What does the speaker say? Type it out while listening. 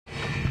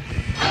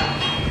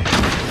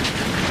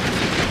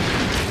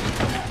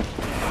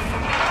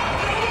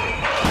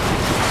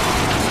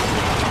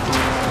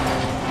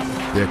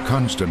Their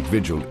constant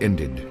vigil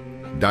ended,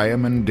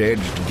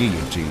 diamond-edged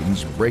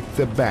guillotines break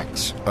the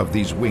backs of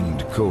these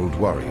winged cold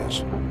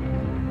warriors.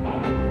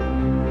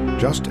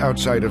 Just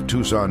outside of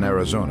Tucson,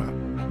 Arizona,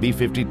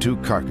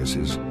 B-52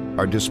 carcasses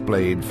are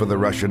displayed for the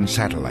Russian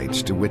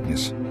satellites to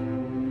witness.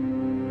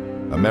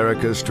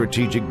 America's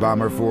strategic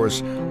bomber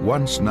force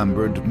once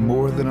numbered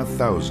more than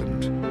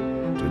 1,000.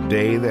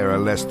 Today, there are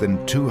less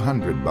than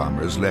 200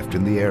 bombers left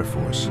in the Air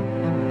Force.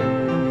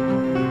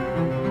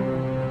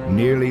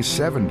 Nearly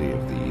 70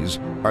 of these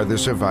are the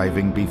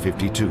surviving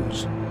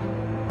B-52s.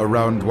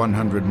 Around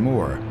 100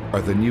 more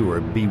are the newer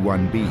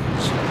B-1Bs.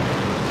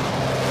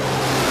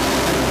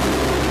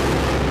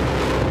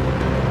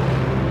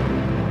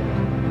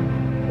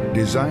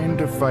 Designed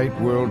to fight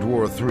World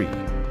War III,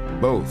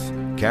 both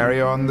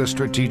carry on the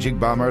strategic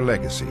bomber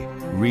legacy,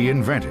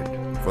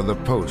 reinvented for the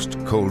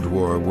post-Cold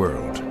War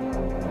world.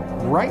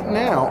 Right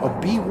now,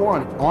 a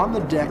B-1 on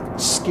the deck,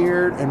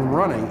 scared and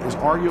running, is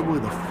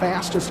arguably the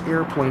fastest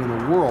airplane in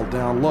the world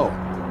down low.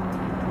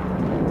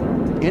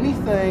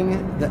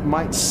 Anything that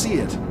might see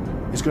it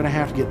is going to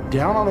have to get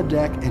down on the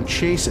deck and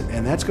chase it,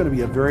 and that's going to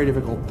be a very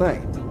difficult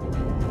thing.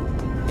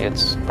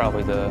 It's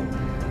probably the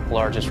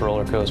largest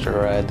roller coaster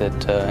ride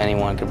that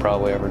anyone could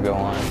probably ever go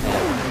on,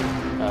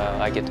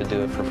 and I get to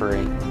do it for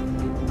free.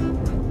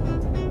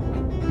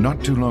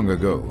 Not too long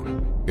ago,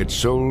 its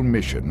sole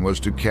mission was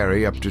to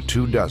carry up to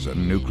 24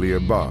 nuclear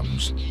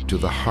bombs to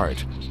the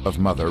heart of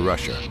Mother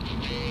Russia.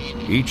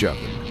 Each of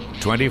them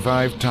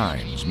 25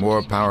 times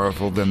more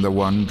powerful than the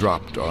one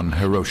dropped on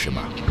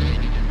Hiroshima.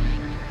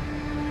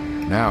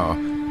 Now,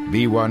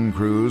 B-1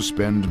 crews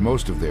spend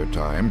most of their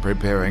time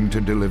preparing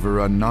to deliver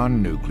a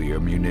non-nuclear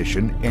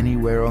munition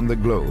anywhere on the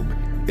globe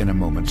in a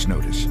moment's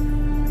notice.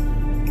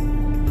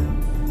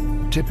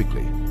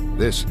 Typically,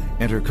 this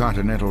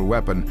intercontinental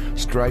weapon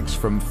strikes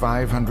from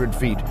 500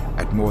 feet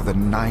at more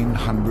than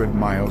 900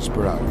 miles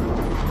per hour.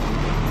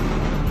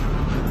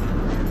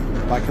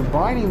 By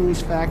combining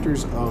these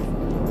factors of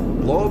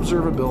low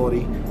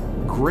observability,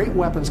 great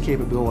weapons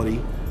capability,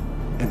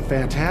 and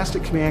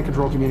fantastic command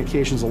control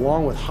communications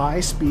along with high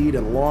speed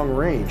and long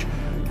range,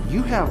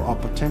 you have a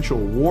potential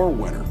war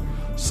winner,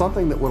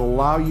 something that would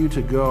allow you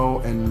to go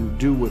and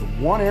do with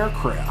one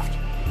aircraft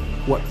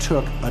what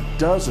took a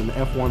dozen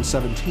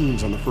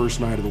F-117s on the first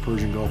night of the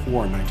Persian Gulf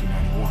War in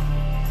 1991.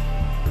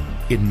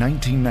 In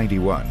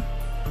 1991,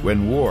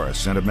 when war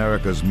sent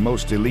America's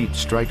most elite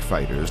strike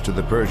fighters to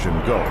the Persian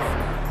Gulf,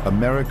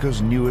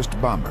 America's newest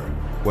bomber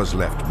was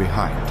left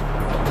behind.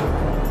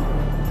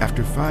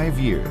 After 5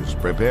 years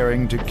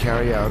preparing to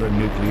carry out a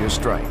nuclear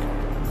strike,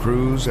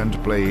 crews and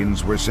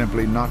planes were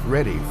simply not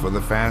ready for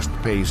the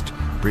fast-paced,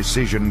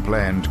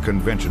 precision-planned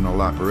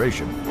conventional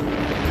operation.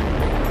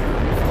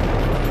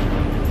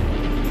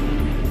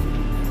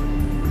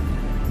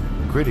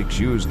 Critics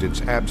used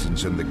its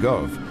absence in the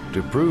Gulf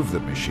to prove the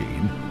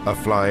machine a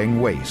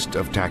flying waste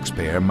of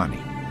taxpayer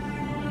money.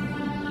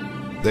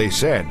 They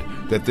said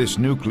that this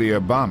nuclear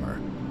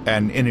bomber,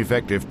 an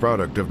ineffective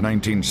product of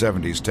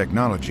 1970s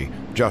technology,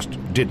 just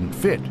didn't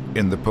fit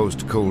in the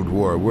post-Cold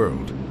War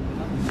world.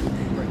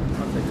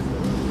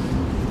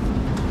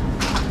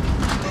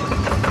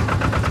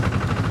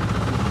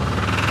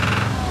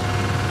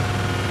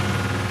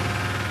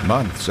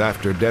 Months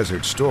after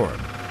Desert Storm,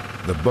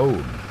 the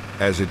Bone,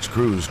 as its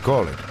crews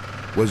call it,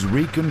 was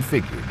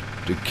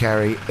reconfigured to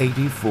carry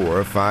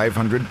 84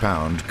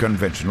 500-pound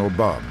conventional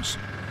bombs.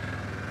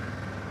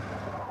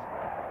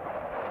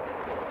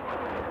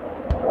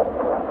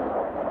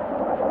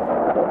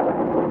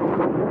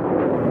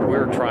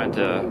 Trying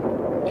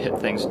to hit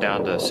things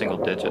down to single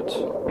digits.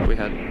 We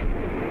had,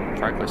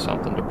 frankly,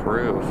 something to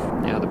prove.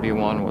 Yeah, the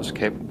B-1 was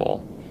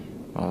capable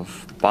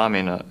of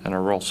bombing in a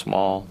real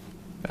small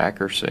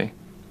accuracy.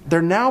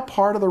 They're now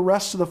part of the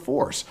rest of the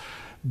force.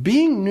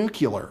 Being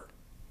nuclear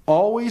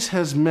always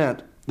has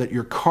meant that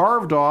you're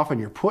carved off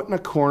and you're put in a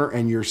corner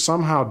and you're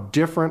somehow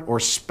different or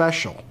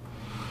special.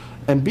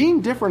 And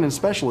being different and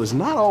special is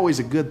not always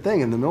a good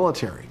thing in the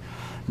military.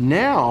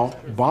 Now,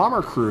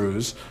 bomber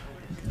crews,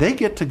 they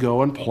get to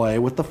go and play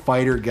with the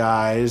fighter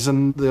guys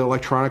and the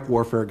electronic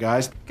warfare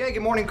guys. Okay,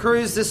 good morning,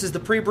 crews. This is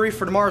the pre-brief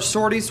for tomorrow's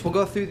sorties. We'll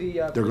go through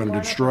the... They're going to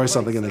destroy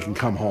something and they can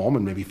come home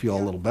and maybe feel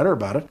a little better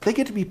about it. They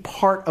get to be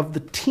part of the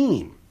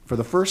team for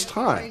the first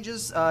time.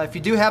 Changes. If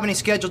you do have any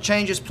schedule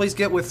changes, please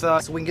get with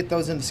us so we can get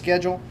those into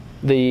schedule.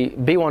 The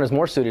B-1 is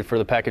more suited for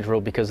the package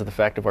role because of the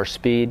fact of our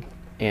speed,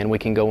 and we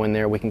can go in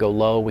there, we can go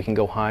low, we can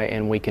go high,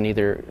 and we can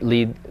either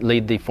lead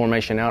the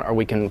formation out, or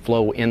we can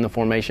flow in the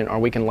formation, or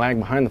we can lag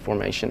behind the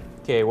formation.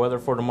 Okay, weather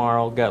for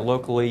tomorrow, got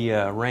locally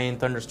rain,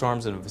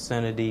 thunderstorms in the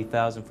vicinity,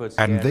 1,000-foot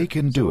And they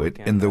can do it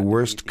in the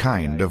worst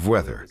kind of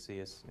weather,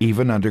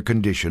 even under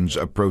conditions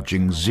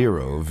approaching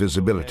zero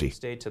visibility.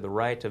 Stay to the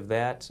right of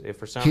that. If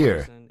for some Here,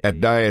 reason, at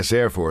Dyess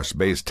Air Force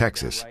Base,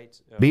 Texas,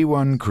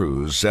 B-1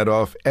 crews set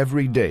off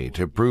every day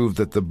to prove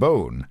that the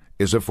Bone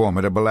is a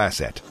formidable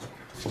asset.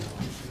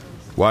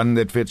 One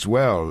that fits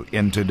well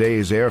in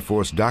today's Air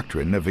Force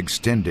doctrine of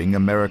extending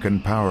American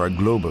power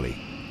globally.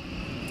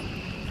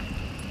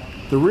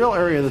 The real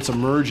area that's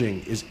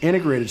emerging is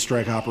integrated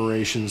strike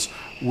operations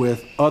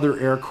with other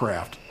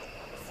aircraft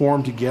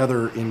formed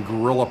together in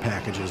guerrilla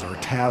packages or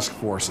task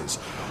forces,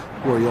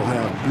 where you'll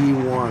have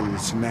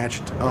B-1s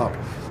matched up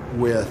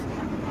with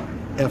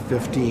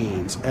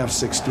F-15s,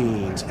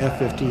 F-16s,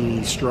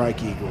 F-15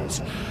 Strike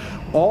Eagles,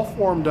 all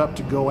formed up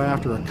to go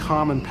after a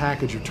common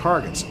package of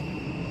targets.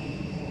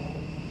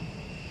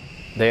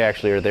 They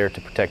actually are there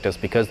to protect us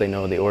because they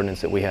know the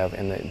ordnance that we have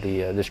and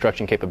the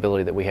destruction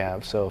capability that we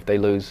have. So if they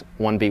lose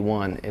one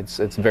B-1, it's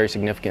very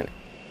significant.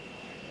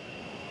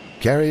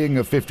 Carrying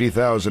a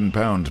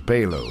 50,000-pound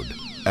payload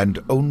and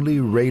only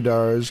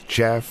radars,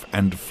 chaff,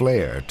 and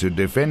flare to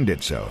defend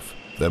itself,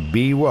 the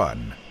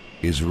B-1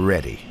 is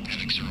ready.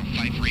 Havoc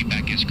 053,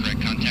 back is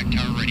correct. Contact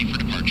tower ready for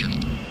departure.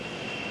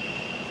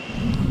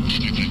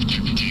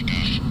 Clear for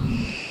takeoff.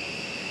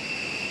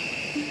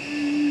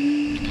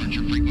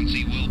 Departure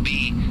frequency will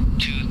be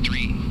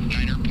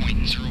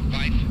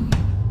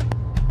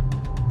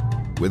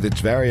 239.05. With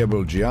its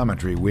variable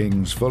geometry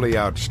wings fully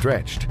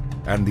outstretched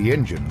and the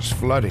engines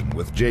flooding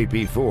with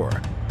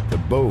JP-4, the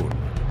Bone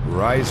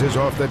rises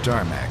off the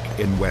tarmac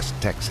in West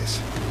Texas.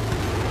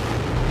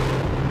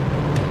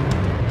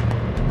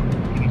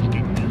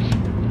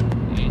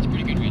 It's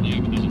pretty good right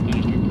now, but there's a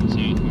thunderstorm to the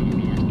south moving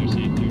north. They're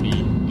saying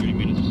 30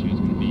 minutes or so it's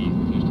going to be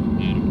close to the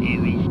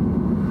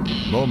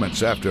Adam.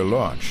 Moments after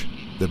launch,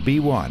 the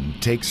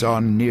B-1 takes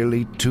on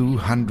nearly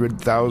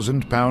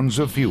 200,000 pounds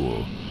of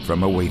fuel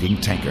from a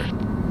waiting tanker.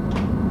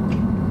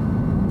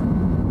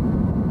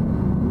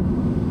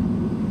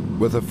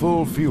 With a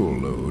full fuel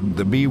load,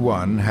 the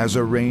B-1 has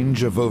a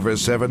range of over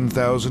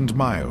 7,000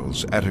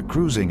 miles at a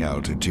cruising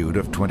altitude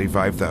of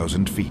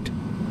 25,000 feet.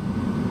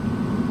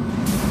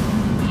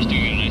 Just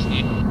doing it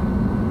nicely.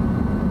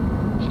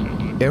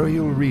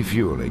 Aerial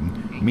refueling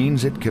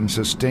means it can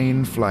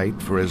sustain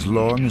flight for as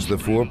long as the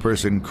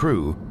four-person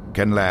crew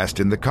can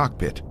last in the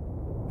cockpit.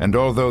 And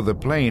although the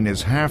plane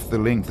is half the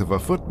length of a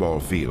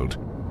football field,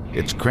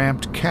 its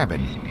cramped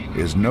cabin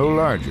is no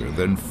larger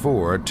than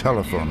 4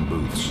 telephone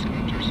booths.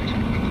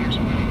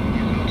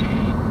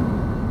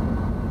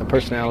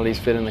 Personalities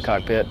fit in the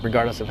cockpit,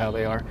 regardless of how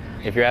they are.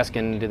 If you're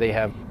asking, do they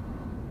have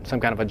some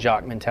kind of a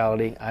jock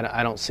mentality,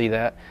 I don't see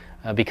that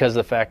because of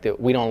the fact that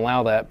we don't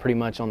allow that pretty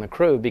much on the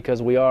crew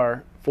because we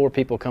are 4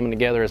 people coming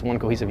together as one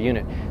cohesive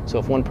unit. So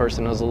if one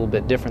person is a little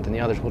bit different than the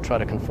others, we'll try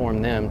to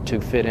conform them to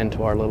fit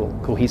into our little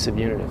cohesive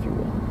unit, if you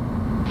will.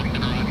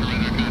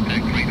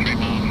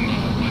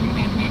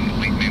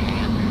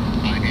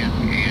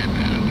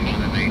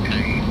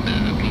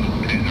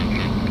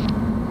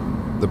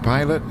 The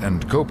pilot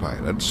and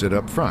co-pilot sit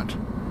up front.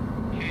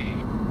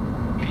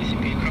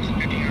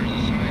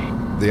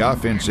 The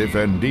offensive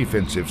and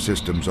defensive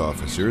systems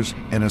officers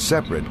in a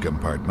separate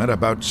compartment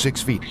about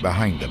 6 feet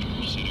behind them.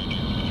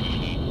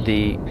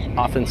 The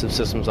offensive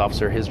systems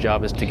officer, his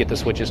job is to get the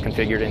switches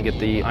configured and get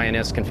the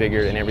INS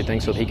configured and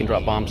everything so that he can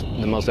drop bombs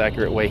the most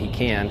accurate way he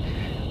can.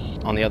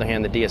 On the other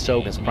hand, the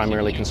DSO is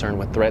primarily concerned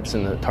with threats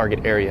in the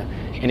target area.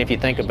 And if you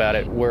think about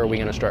it, where are we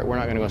going to strike? We're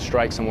not going to go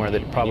strike somewhere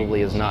that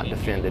probably is not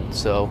defended.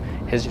 So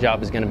his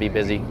job is going to be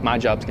busy, my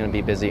job is going to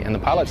be busy, and the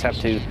pilots have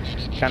to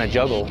kind of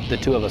juggle the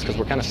two of us because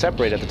we're kind of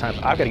separated at the time.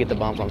 I've got to get the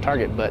bombs on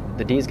target, but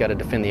the D's got to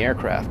defend the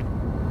aircraft.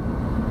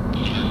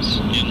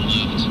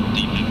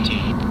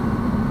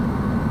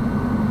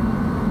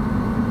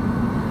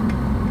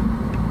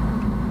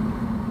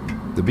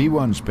 The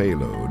B-1's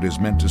payload is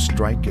meant to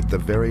strike at the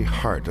very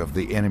heart of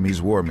the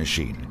enemy's war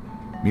machine.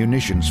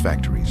 Munitions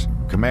factories,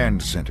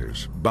 command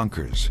centers,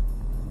 bunkers.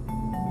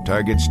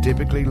 Targets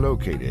typically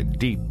located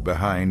deep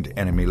behind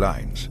enemy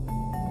lines.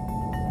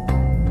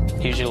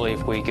 Usually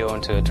if we go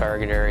into a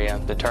target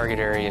area, the target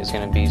area is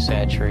going to be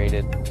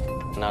saturated,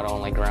 not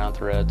only ground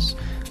threats,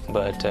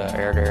 but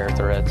air-to-air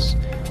threats.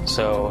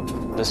 So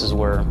this is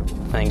where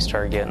things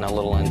start getting a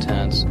little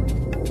intense.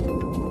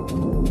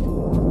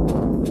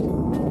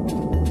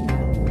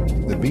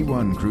 The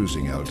B-1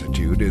 cruising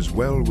altitude is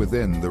well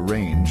within the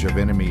range of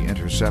enemy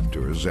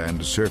interceptors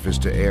and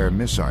surface-to-air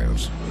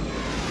missiles.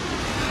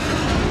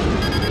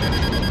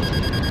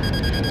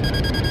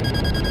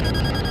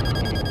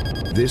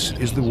 This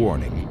is the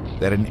warning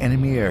that an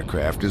enemy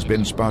aircraft has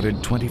been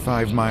spotted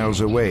 25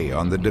 miles away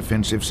on the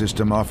defensive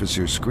system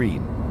officer's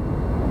screen.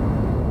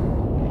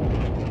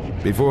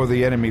 Before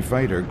the enemy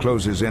fighter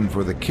closes in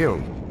for the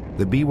kill,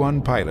 the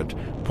B-1 pilot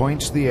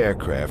points the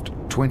aircraft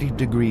 20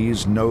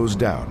 degrees nose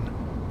down,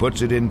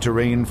 puts it in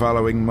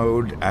terrain-following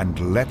mode,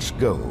 and lets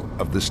go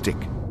of the stick.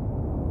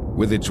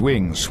 With its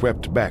wings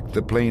swept back,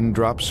 the plane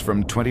drops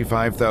from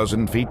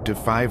 25,000 feet to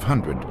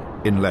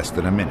 500 in less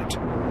than a minute.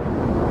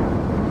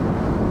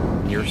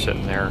 You're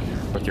sitting there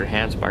with your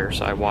hands by your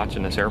side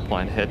watching this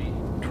airplane head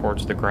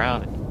towards the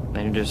ground,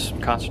 and you're just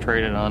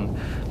concentrating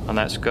on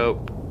that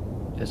scope.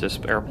 Is this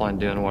airplane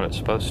doing what it's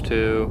supposed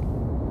to?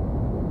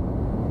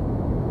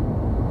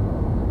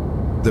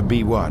 The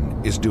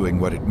B-1 is doing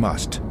what it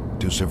must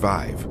to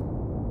survive.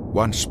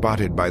 Once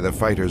spotted by the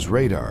fighter's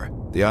radar,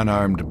 the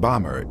unarmed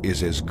bomber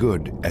is as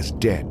good as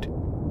dead.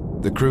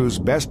 The crew's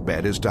best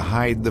bet is to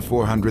hide the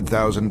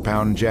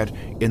 400,000-pound jet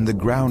in the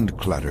ground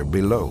clutter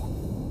below.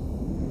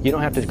 You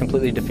don't have to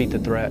completely defeat the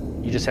threat.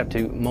 You just have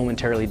to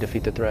momentarily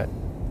defeat the threat.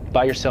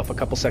 Buy yourself a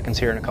couple seconds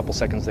here and a couple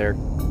seconds there.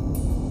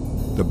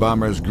 The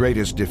bomber's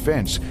greatest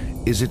defense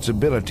is its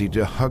ability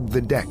to hug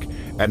the deck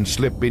and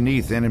slip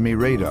beneath enemy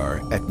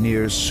radar at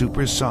near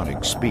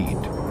supersonic speed.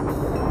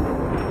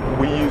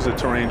 We use the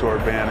terrain to our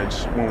advantage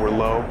when we're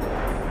low.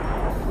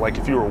 Like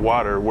if you were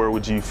water, where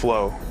would you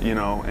flow, you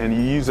know? And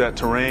you use that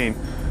terrain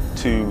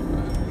to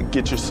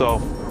get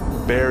yourself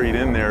buried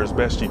in there as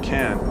best you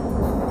can.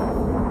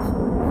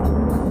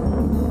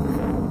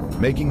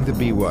 Making the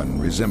B-1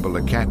 resemble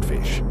a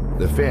catfish,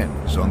 the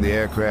fins on the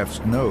aircraft's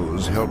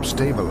nose help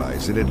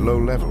stabilize it at low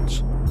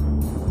levels.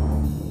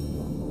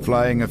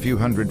 Flying a few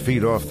hundred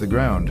feet off the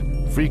ground,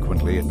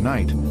 frequently at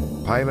night,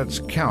 pilots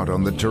count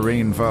on the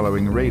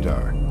terrain-following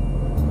radar.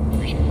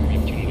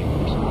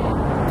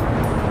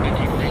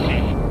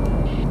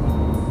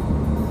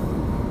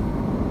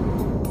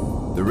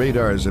 The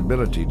radar's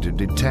ability to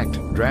detect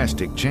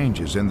drastic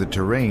changes in the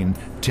terrain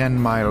 10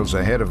 miles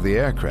ahead of the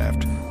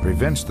aircraft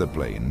prevents the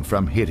plane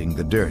from hitting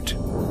the dirt.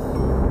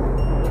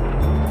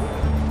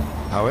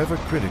 However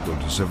critical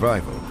to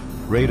survival,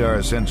 radar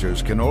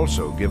sensors can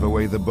also give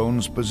away the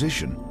bone's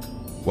position.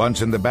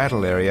 Once in the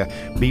battle area,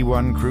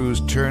 B-1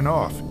 crews turn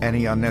off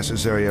any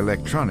unnecessary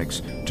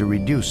electronics to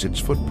reduce its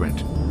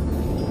footprint.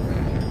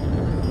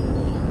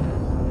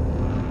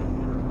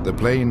 The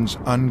plane's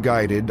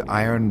unguided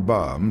iron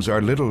bombs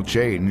are little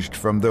changed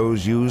from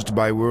those used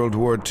by World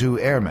War II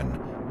airmen,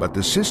 but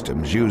the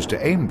systems used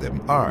to aim them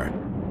are.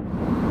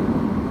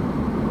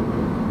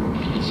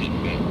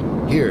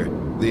 Here,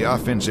 the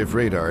offensive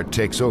radar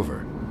takes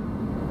over.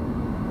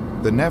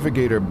 The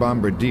Navigator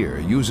Bombardier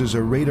uses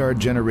a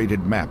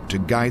radar-generated map to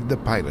guide the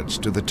pilots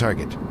to the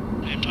target.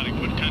 What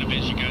kind of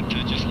base you got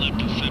just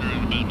left of center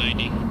at about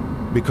 90?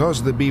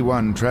 Because the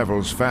B-1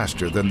 travels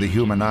faster than the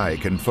human eye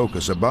can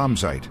focus a bomb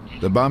sight,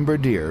 the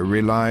Bombardier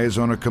relies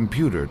on a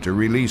computer to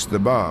release the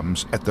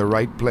bombs at the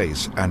right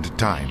place and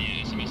time.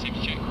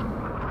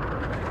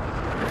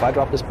 If I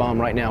drop this bomb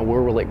right now,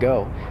 where will it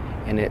go?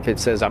 And if it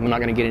says I'm not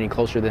going to get any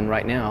closer than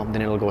right now,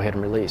 then it'll go ahead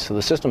and release. So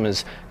the system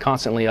is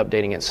constantly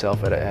updating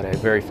itself at a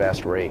very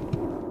fast rate.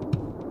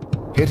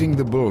 Hitting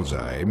the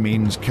bullseye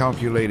means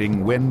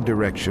calculating wind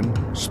direction,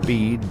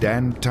 speed,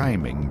 and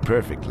timing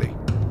perfectly.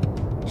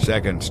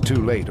 Seconds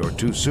too late or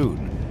too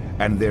soon,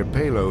 and their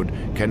payload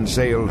can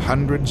sail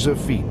hundreds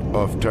of feet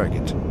off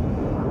target.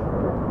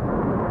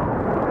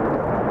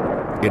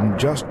 In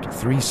just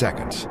 3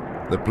 seconds,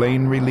 the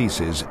plane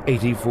releases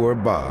 84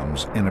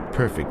 bombs in a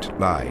perfect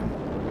line.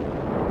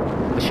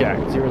 The shack,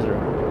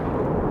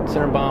 0-0.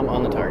 Center bomb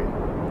on the target.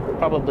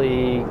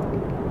 Probably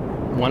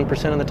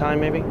 1% of the time,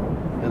 maybe,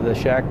 the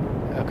shack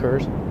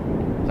occurs.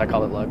 I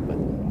call it luck, but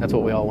that's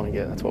what we all want to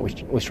get. That's what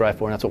we strive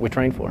for, and that's what we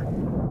train for.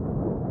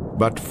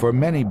 But for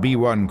many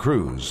B-1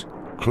 crews,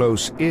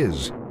 close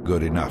is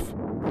good enough.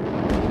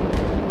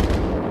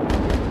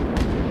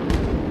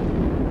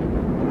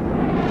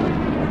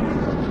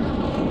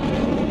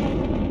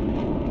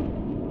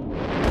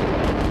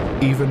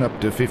 Even up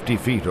to 50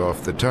 feet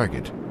off the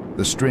target,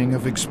 the string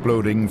of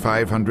exploding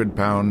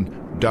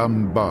 500-pound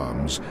dumb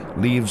bombs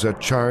leaves a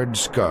charred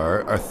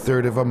scar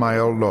 1/3 of a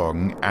mile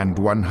long and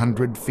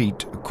 100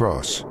 feet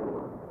across.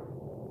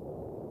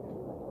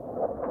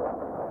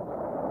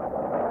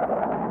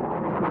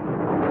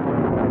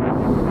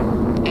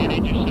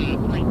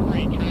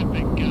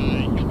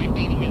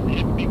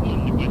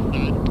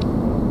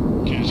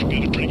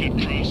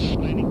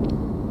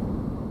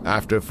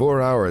 After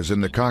 4 hours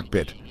in the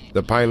cockpit,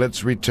 the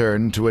pilots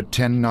return to a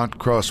 10-knot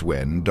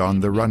crosswind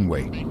on the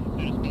runway.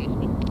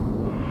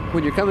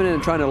 When you're coming in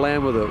and trying to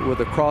land with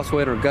a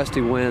crosswind or gusty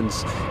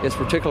winds, it's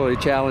particularly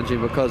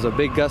challenging because a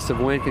big gust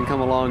of wind can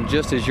come along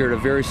just as you're at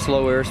a very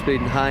slow airspeed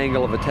and high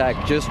angle of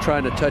attack, just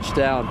trying to touch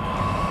down,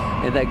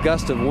 and that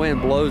gust of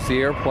wind blows the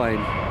airplane.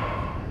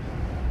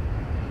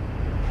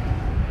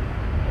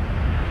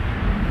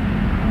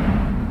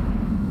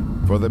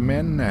 For the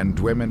men and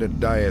women at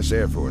Dyess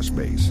Air Force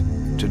Base,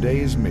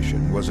 today's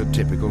mission was a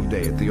typical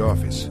day at the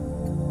office.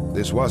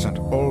 This wasn't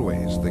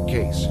always the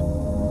case.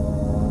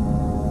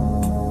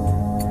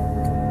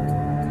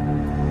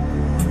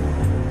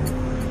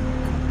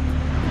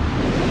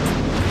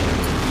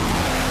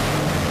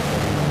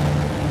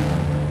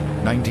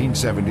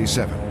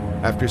 (1977),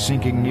 after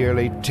sinking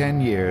nearly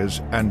 10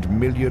 years and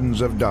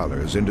millions of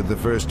dollars into the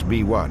first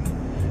B-1,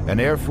 an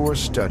Air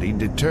Force study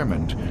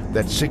determined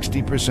that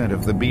 60%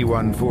 of the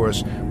B-1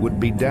 force would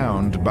be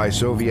downed by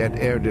Soviet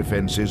air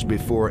defenses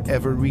before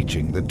ever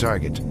reaching the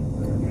target.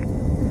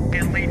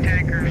 And lead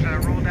tankers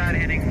rolled out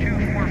heading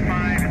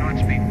 245 and on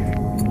speed.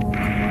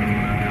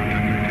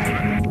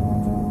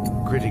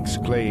 Critics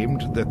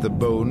claimed that the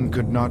bone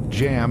could not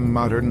jam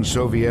modern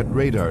Soviet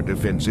radar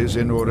defenses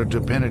in order to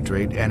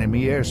penetrate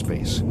enemy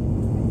airspace.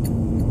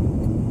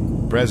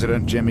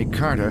 President Jimmy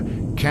Carter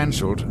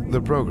canceled the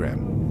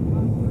program.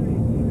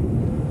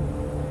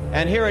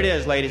 And here it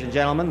is, ladies and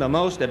gentlemen, the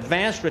most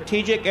advanced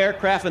strategic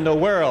aircraft in the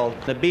world,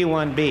 the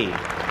B-1B.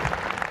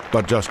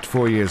 But just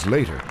 4 years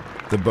later,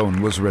 the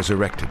bone was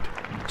resurrected.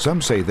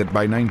 Some say that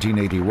by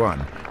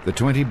 1981, the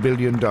 $20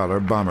 billion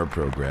bomber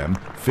program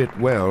fit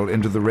well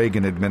into the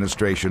Reagan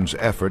administration's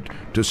effort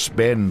to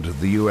spend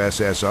the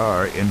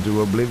USSR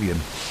into oblivion.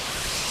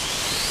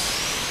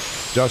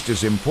 Just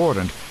as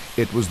important,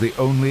 it was the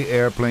only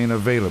airplane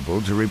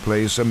available to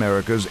replace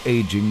America's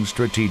aging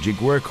strategic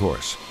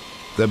workhorse,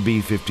 the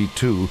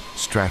B-52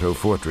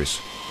 Stratofortress.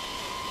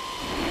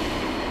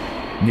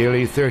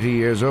 Nearly 30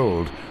 years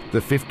old, the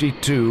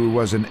 52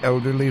 was an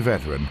elderly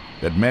veteran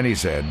that many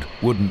said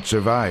wouldn't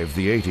survive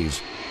the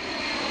 80s.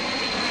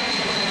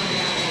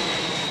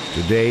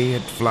 Today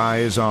it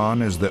flies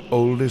on as the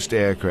oldest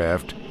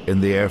aircraft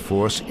in the Air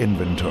Force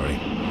inventory.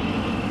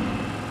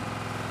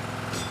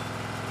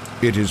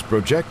 It is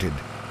projected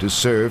to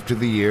serve to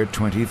the year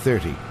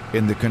 2030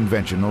 in the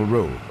conventional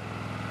role.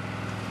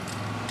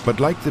 But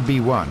like the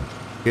B-1,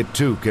 it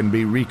too can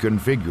be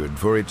reconfigured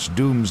for its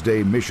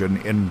Doomsday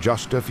mission in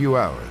just a few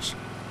hours.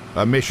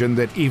 A mission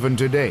that even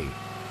today,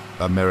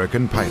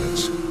 American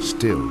pilots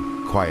still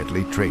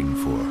quietly train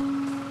for.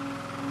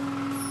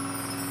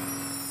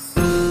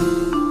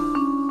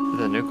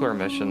 The nuclear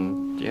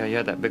mission, yeah, you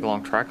had that big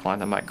long track line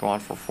that might go on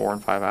for 4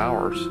 and 5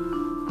 hours,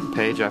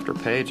 page after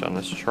page on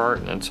this chart,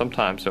 and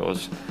sometimes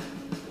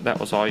that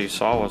was all you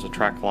saw was a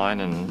track line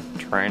and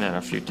train and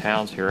a few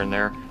towns here and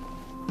there,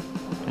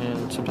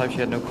 and sometimes you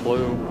had no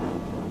clue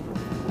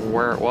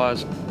where it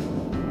was.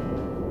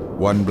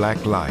 One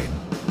black line,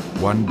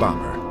 one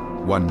bomber,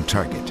 one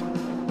target.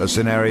 A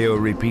scenario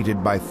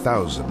repeated by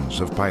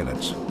thousands of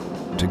pilots.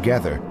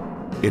 Together,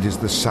 it is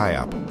the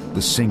SIOP,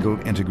 the Single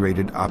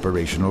Integrated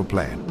Operational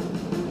Plan.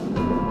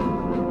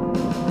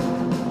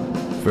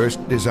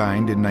 First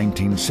designed in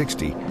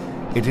 1960,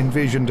 it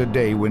envisioned a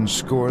day when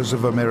scores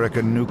of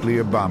American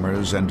nuclear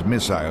bombers and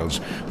missiles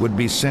would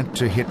be sent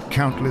to hit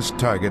countless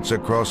targets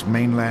across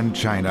mainland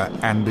China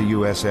and the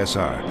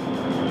USSR.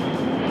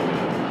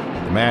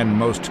 The man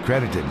most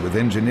credited with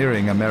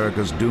engineering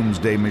America's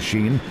Doomsday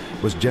machine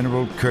was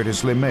General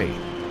Curtis LeMay,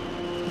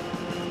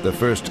 the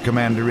first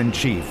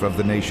commander-in-chief of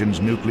the nation's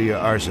nuclear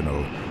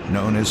arsenal,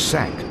 known as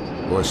SAC,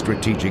 or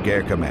Strategic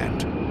Air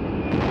Command.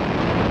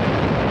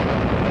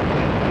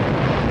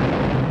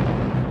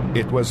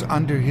 It was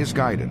under his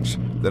guidance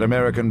that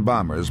American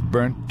bombers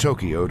burnt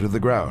Tokyo to the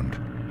ground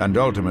and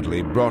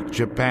ultimately brought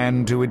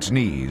Japan to its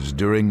knees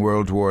during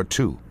World War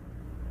II.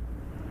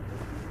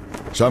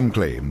 Some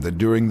claim that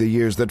during the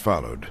years that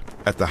followed,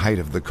 at the height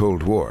of the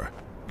Cold War,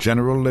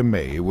 General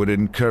LeMay would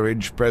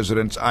encourage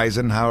Presidents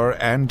Eisenhower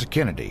and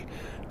Kennedy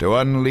to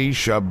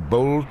unleash a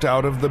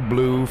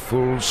bolt-out-of-the-blue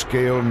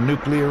full-scale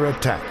nuclear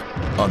attack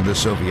on the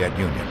Soviet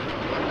Union.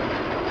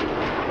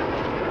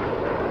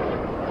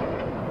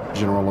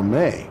 General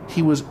LeMay,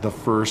 he was the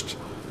first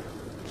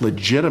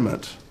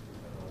legitimate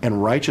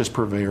and righteous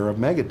purveyor of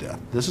megadeath.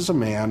 This is a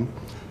man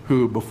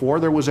who, before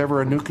there was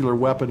ever a nuclear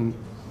weapon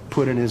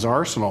put in his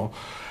arsenal,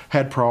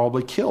 had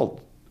probably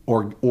killed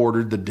or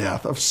ordered the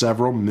death of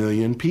several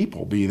million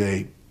people, be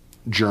they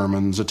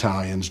Germans,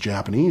 Italians,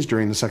 Japanese,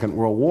 during the Second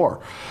World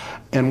War.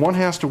 And one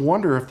has to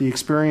wonder if the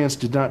experience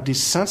did not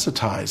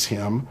desensitize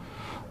him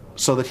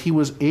so that he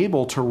was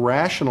able to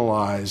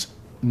rationalize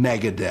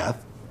megadeath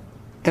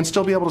and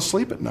still be able to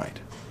sleep at night.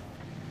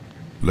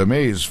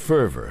 LeMay's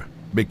fervor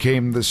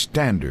became the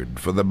standard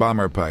for the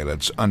bomber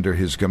pilots under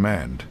his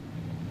command.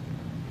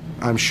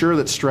 I'm sure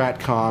that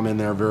Stratcom, in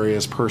their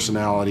various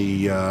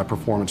personality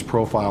performance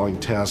profiling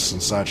tests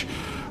and such,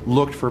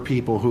 looked for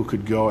people who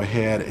could go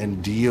ahead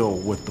and deal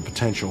with the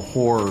potential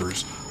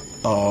horrors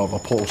of a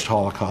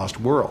post-Holocaust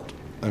world.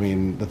 I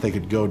mean, that they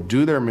could go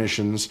do their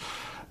missions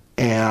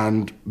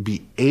and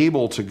be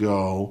able to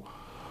go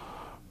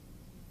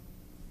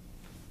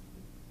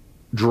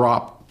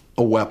drop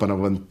a weapon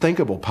of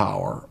unthinkable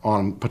power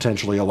on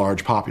potentially a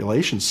large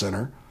population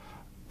center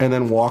and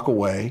then walk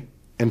away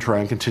and try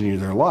and continue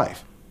their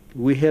life.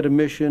 We had a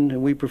mission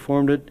and we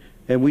performed it,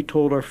 and we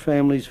told our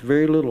families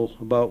very little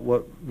about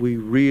what we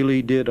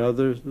really did.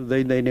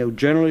 They know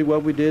generally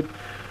what we did.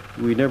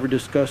 We never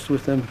discussed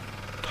with them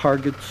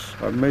targets,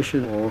 our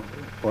mission,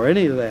 or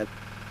any of that.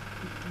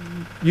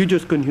 You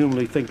just couldn't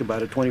humanly think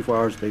about it 24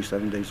 hours a day,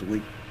 7 days a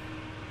week.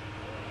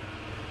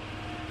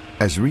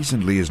 As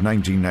recently as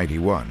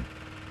 1991,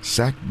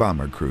 SAC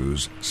bomber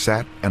crews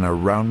sat an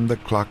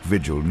around-the-clock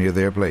vigil near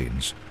their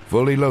planes,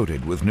 fully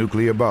loaded with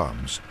nuclear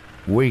bombs,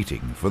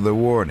 waiting for the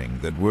warning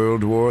that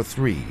World War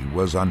III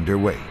was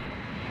underway.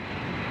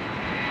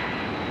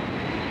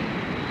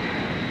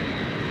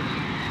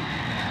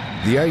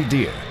 The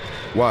idea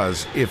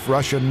was if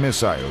Russian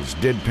missiles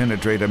did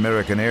penetrate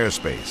American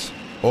airspace,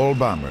 all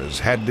bombers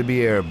had to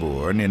be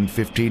airborne in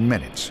 15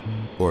 minutes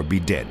or be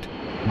dead.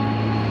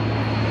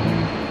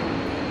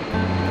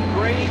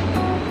 3,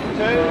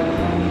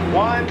 2,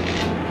 1,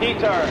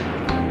 T-turn.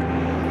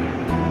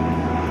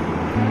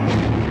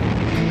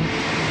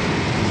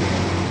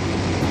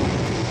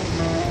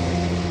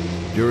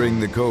 During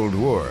the Cold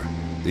War,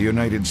 the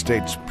United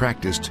States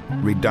practiced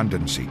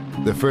redundancy.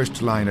 The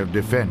first line of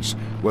defense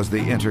was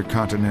the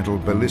intercontinental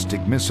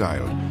ballistic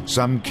missile,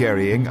 some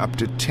carrying up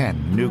to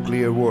 10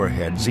 nuclear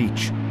warheads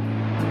each.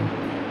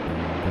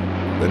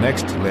 The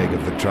next leg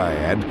of the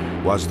triad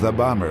was the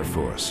bomber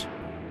force.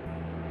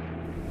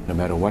 No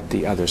matter what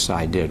the other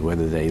side did,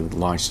 whether they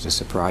launched a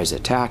surprise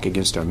attack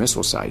against our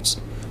missile sites,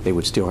 they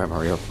would still have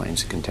our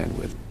airplanes to contend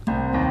with.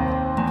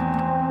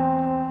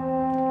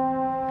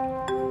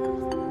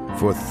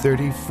 For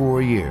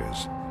 34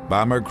 years,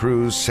 bomber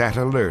crews sat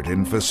alert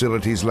in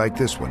facilities like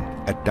this one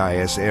at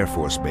Dyess Air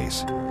Force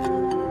Base.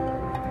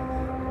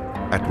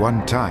 At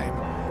one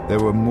time, there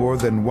were more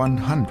than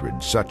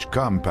 100 such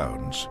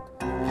compounds.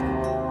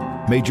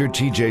 Major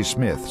T.J.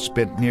 Smith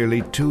spent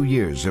nearly 2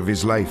 years of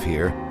his life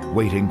here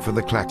waiting for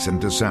the klaxon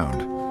to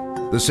sound,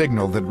 the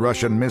signal that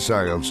Russian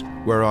missiles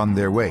were on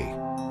their way.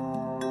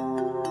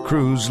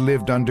 Crews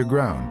lived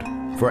underground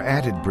for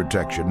added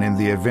protection in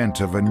the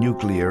event of a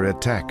nuclear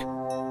attack.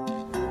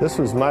 This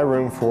was my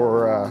room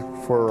for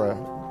a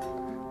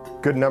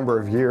good number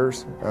of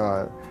years,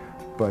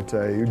 but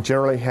you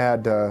generally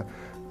had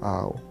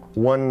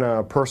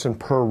one person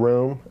per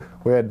room.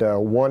 We had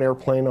one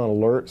airplane on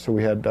alert, so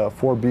we had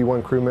 4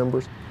 B-1 crew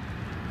members.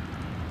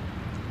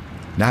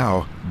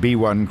 Now,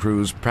 B-1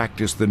 crews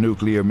practice the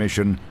nuclear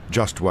mission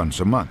just once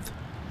a month.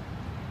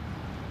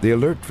 The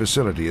alert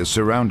facility is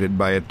surrounded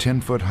by a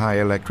 10-foot-high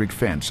electric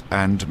fence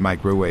and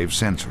microwave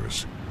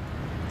sensors.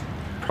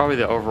 Probably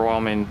the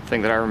overwhelming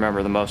thing that I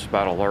remember the most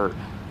about alert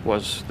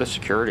was the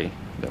security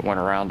that went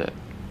around it.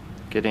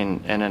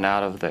 Getting in and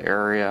out of the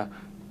area,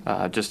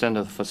 just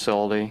into the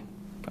facility,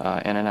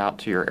 in and out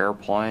to your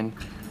airplane.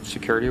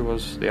 Security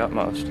was the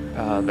utmost.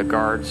 The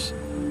guards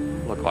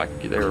looked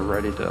like they were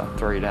ready to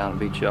throw you down and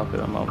beat you up at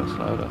a moment's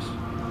notice.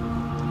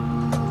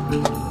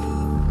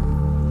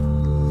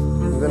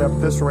 Then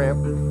up this ramp,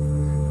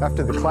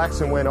 after the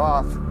klaxon went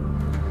off,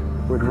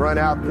 we'd run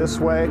out this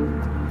way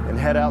and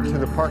head out to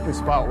the parking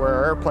spot where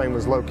our airplane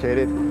was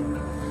located.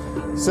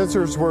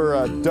 Sensors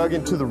were dug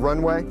into the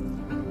runway,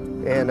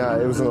 and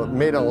it was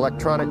made an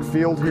electronic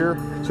field here.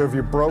 So if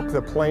you broke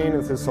the plane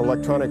with this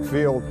electronic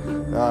field,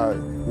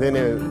 then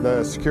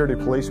the security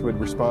police would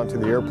respond to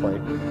the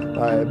airplane.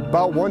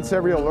 About once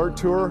every alert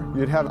tour,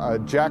 you'd have a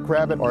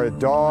jackrabbit or a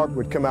dog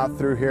would come out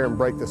through here and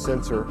break the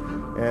sensor.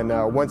 And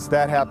once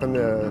that happened,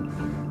 the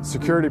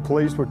security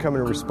police would come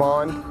and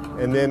respond,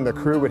 and then the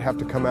crew would have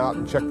to come out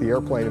and check the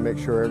airplane and make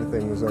sure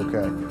everything was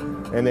okay.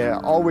 And it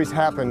always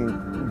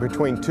happened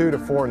between 2 to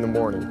 4 in the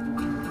morning.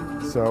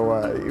 So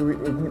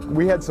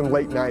we had some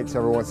late nights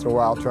every once in a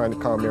while trying to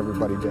calm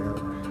everybody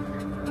down.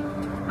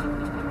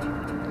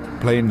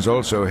 Planes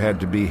also had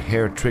to be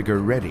hair-trigger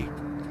ready.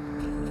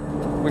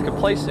 We could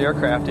place the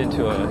aircraft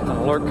into an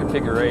alert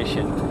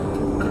configuration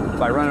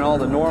by running all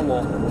the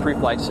normal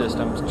pre-flight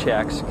systems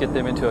checks, get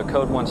them into a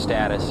Code 1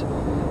 status.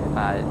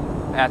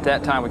 At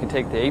that time, we can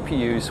take the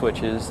APU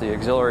switches, the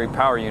auxiliary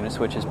power unit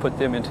switches, put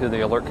them into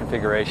the alert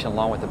configuration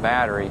along with the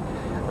battery,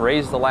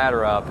 raise the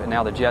ladder up, and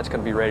now the jet's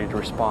going to be ready to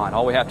respond.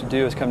 All we have to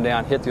do is come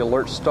down, hit the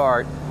alert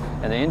start,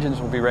 and the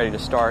engines will be ready to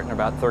start in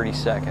about 30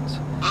 seconds.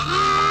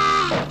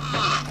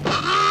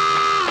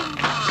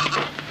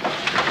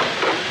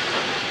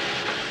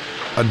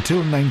 Until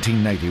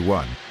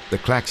 1991, the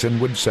klaxon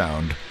would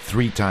sound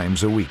 3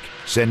 times a week,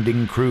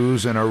 sending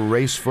crews in a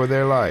race for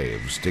their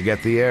lives to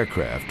get the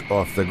aircraft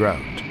off the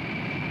ground.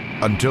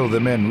 Until the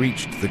men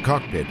reached the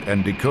cockpit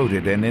and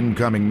decoded an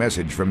incoming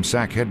message from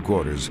SAC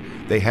headquarters,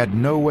 they had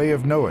no way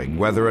of knowing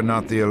whether or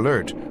not the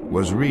alert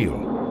was real.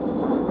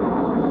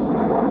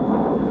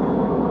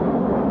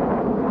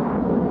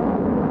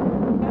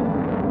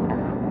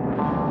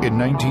 In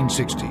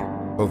 1960,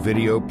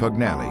 Ovidio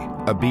Pugnale,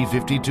 a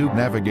B-52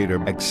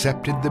 navigator,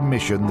 accepted the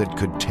mission that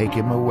could take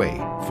him away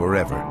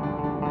forever.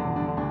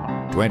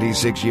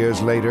 26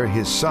 years later,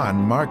 his son,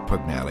 Mark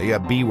Pugnale, a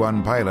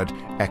B-1 pilot,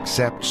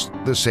 accepts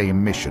the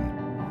same mission.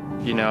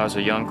 You know, as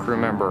a young crew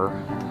member,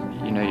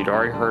 you know, you'd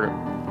already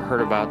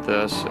heard about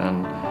this,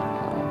 and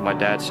my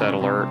dad said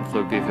alert and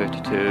flew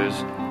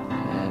B-52s,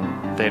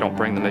 and they don't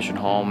bring the mission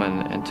home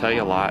and tell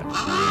you a lot.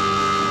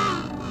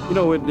 You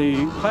know, when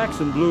the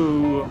klaxon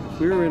blew,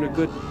 we were in a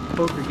good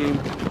poker game.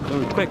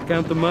 So quick,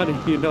 count the money,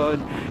 you know,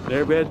 and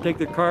everybody had to take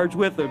their cards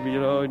with them, you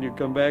know, and you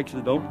come back,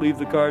 so don't leave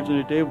the cards on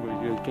the table.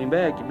 If you came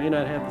back, you may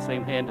not have the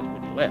same hand as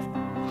when you left.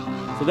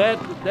 So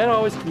that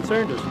always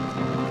concerned us.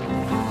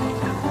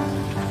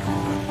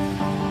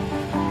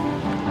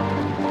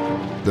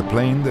 The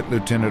plane that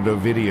Lieutenant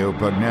Ovidio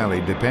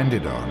Pugnale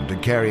depended on to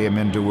carry him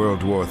into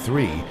World War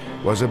III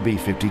was a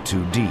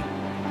B-52D.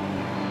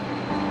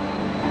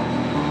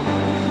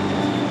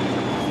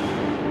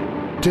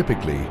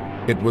 Typically,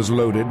 it was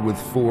loaded with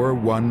 4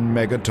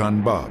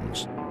 1-megaton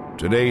bombs.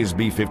 Today's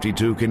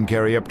B-52 can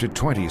carry up to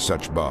 20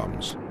 such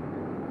bombs.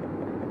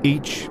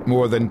 Each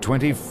more than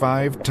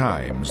 25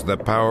 times the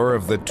power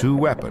of the 2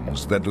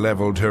 weapons that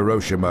leveled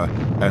Hiroshima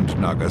and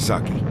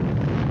Nagasaki.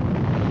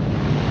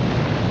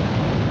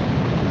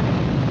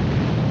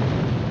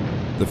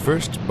 The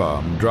first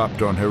bomb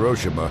dropped on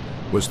Hiroshima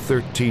was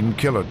 13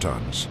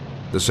 kilotons.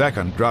 The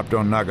second dropped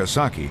on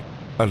Nagasaki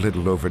a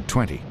little over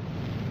 20.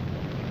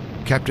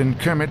 Captain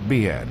Kermit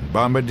Behan,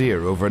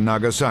 bombardier over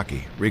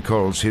Nagasaki,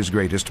 recalls his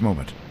greatest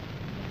moment.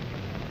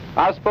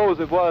 I suppose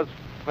it was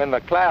when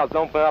the clouds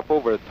opened up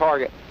over the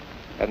target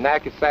at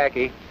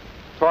Nagasaki.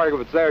 The target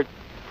was there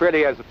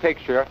pretty as a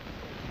picture.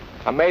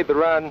 I made the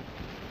run,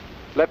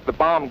 let the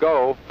bomb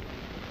go.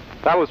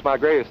 That was my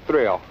greatest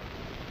thrill.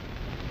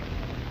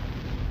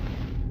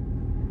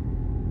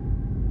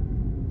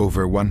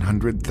 Over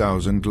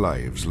 100,000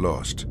 lives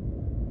lost.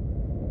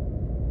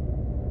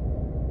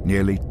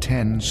 Nearly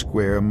 10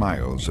 square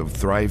miles of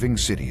thriving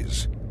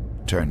cities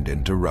turned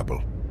into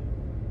rubble.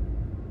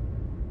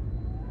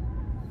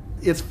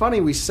 It's funny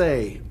we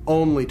say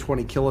only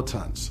 20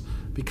 kilotons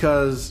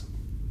because,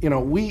 you know,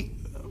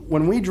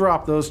 when we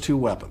dropped those two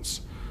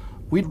weapons,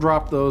 we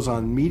dropped those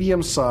on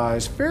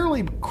medium-sized,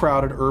 fairly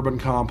crowded urban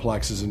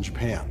complexes in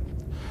Japan.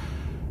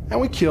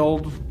 And we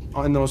killed,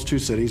 in those two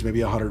cities,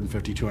 maybe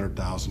 150,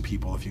 200,000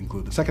 people if you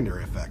include the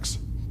secondary effects.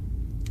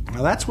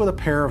 Now that's with a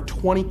pair of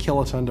 20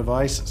 kiloton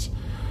devices.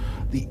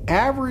 The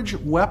average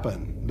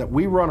weapon that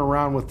we run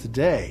around with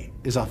today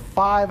is a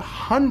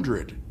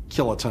 500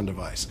 kiloton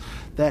device.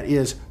 That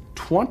is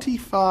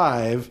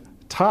 25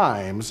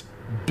 times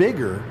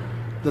bigger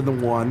than the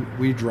one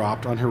we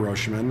dropped on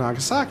Hiroshima and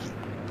Nagasaki.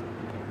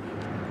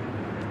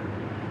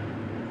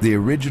 The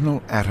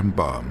original atom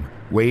bomb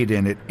weighed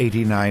in at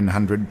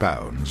 8,900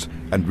 pounds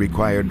and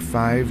required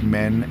 5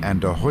 men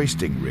and a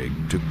hoisting rig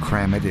to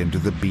cram it into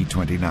the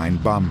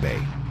B-29 bomb bay.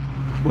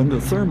 When the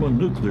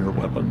thermonuclear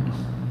weapon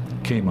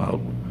came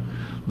out,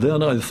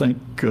 then I think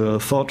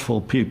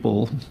thoughtful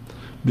people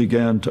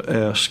began to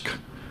ask,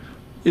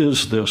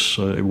 is this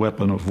a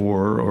weapon of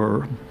war,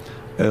 or,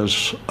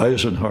 as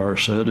Eisenhower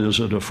said, is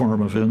it a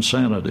form of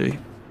insanity?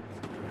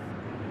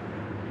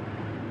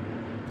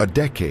 A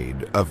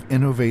decade of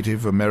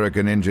innovative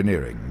American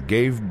engineering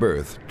gave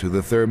birth to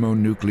the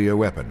thermonuclear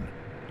weapon,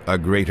 a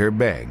greater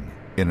bang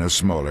in a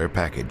smaller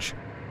package.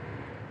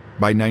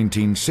 By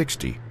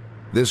 1960,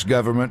 this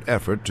government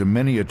effort to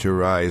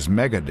miniaturize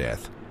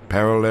megadeath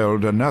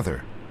paralleled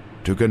another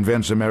to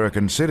convince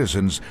American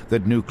citizens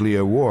that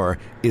nuclear war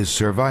is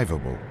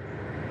survivable.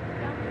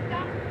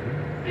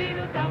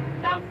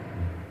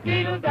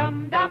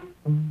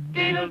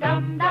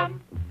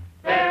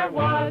 There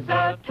was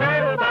a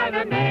turtle by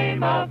the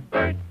name of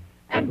Bert,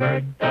 and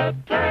Bert the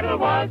turtle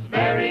was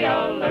very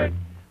alert.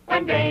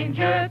 When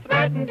danger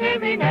threatened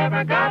him, he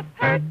never got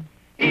hurt.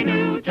 He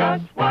knew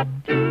just what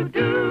to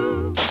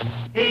do.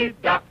 He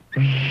ducked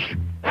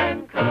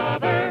and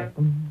cover,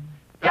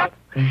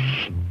 ducked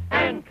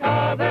and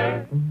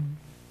cover.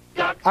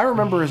 I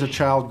remember as a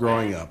child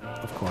growing up,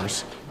 of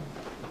course,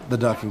 the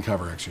duck and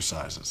cover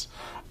exercises.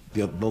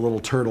 The little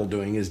turtle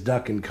doing his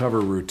duck and cover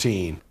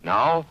routine.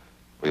 Now,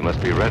 we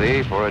must be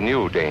ready for a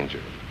new danger,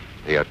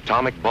 the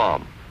atomic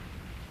bomb.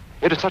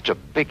 It is such a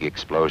big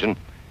explosion,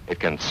 it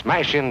can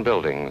smash in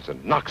buildings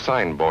and knock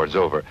signboards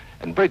over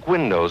and break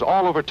windows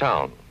all over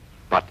town.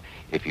 But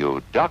if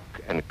you duck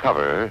and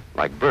cover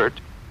like Bert,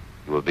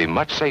 you will be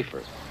much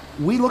safer.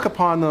 We look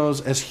upon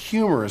those as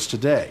humorous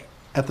today.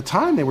 At the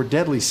time, they were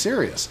deadly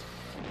serious.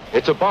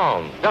 It's a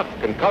bomb, duck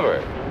and cover.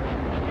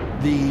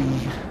 The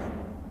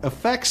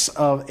effects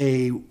of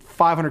a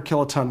 500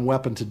 kiloton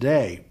weapon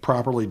today,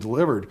 properly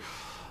delivered,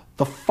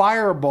 the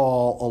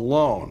fireball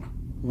alone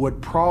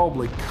would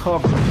probably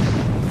cover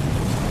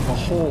the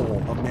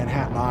whole of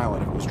Manhattan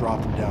Island if it was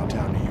dropped in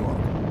downtown New York.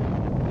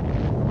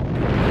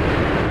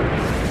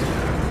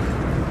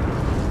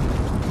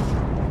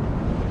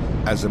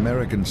 As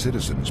American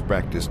citizens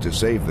practiced to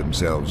save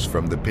themselves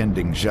from the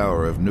pending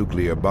shower of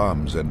nuclear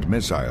bombs and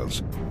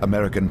missiles,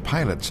 American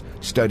pilots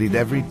studied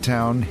every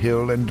town,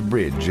 hill, and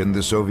bridge in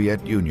the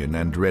Soviet Union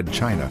and Red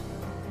China.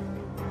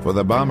 For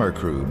the bomber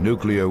crew,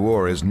 nuclear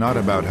war is not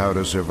about how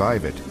to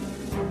survive it.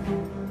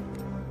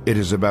 It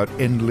is about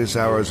endless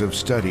hours of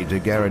study to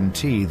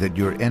guarantee that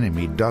your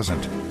enemy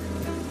doesn't.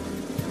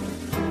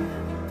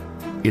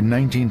 In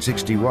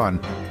 1961,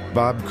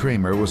 Bob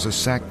Kramer was a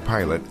SAC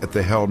pilot at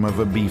the helm of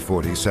a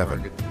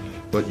B-47.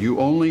 But you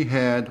only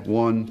had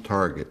one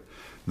target.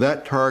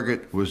 That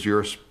target was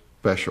your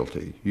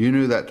specialty. You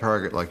knew that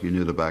target like you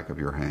knew the back of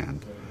your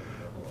hand.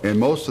 And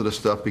most of the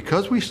stuff,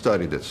 because we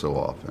studied it so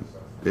often,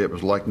 it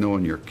was like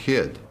knowing your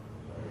kid.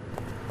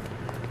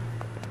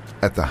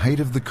 At the height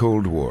of the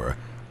Cold War,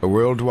 a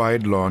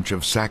worldwide launch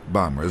of SAC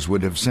bombers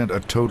would have sent a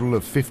total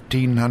of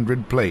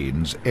 1,500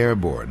 planes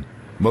airborne,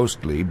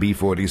 mostly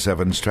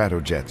B-47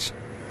 Stratojets.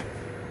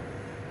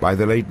 By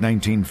the late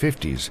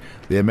 1950s,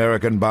 the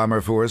American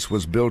bomber force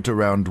was built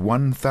around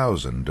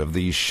 1,000 of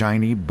these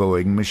shiny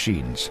Boeing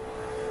machines.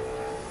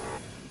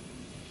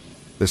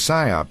 The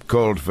PSYOP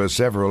called for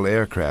several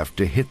aircraft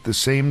to hit the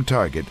same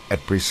target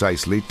at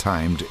precisely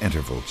timed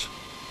intervals.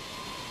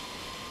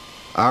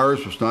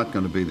 Ours was not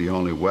going to be the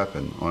only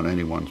weapon on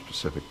any one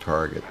specific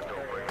target.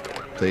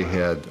 They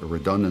had a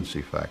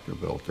redundancy factor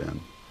built in.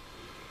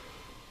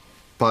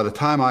 By the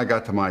time I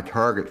got to my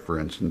target, for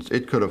instance,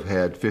 it could have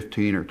had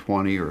 15 or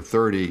 20 or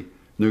 30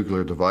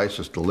 nuclear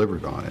devices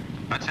delivered on it.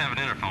 Let's have an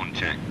interphone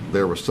check.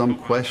 There was some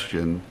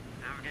question,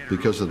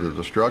 because of the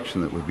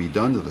destruction that would be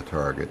done to the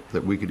target,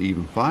 that we could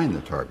even find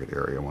the target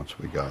area once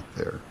we got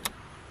there.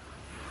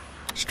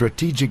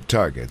 Strategic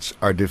targets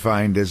are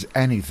defined as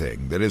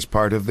anything that is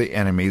part of the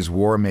enemy's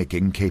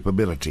war-making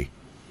capability.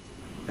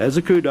 As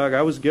a crew dog,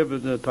 I was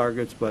given the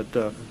targets, but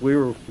we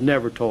were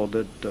never told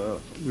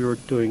that we were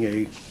doing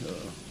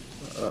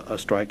a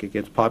strike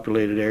against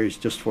populated areas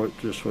just for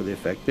the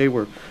effect. They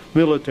were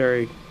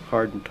military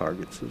hardened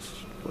targets is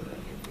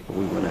what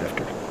we went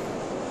after.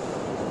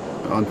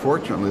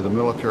 Unfortunately, the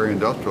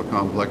military-industrial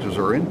complexes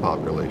are in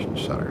population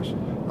centers.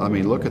 I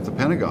mean, look at the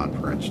Pentagon,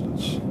 for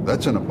instance.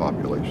 That's in a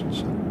population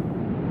center.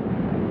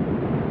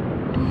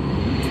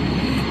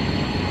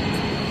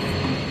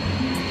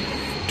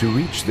 To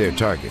reach their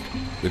target,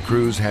 the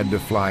crews had to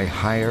fly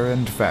higher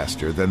and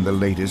faster than the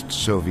latest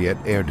Soviet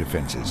air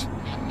defenses.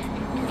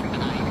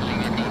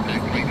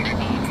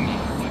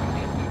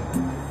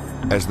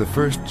 As the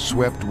first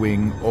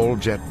swept-wing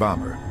all-jet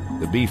bomber,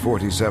 the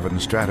B-47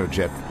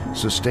 Stratojet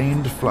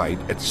sustained flight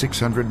at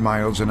 600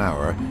 miles an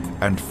hour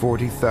and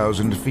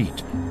 40,000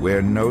 feet,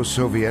 where no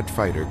Soviet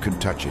fighter could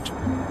touch it.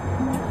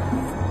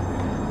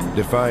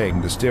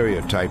 Defying the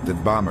stereotype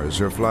that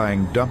bombers are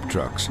flying dump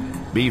trucks,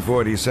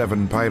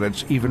 B-47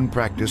 pilots even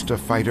practiced a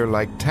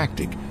fighter-like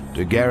tactic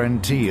to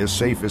guarantee a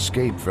safe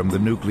escape from the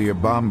nuclear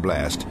bomb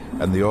blast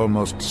and the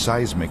almost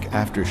seismic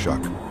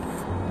aftershock.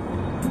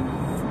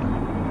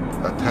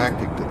 A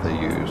tactic that they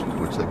used,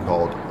 which they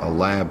called a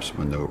LABS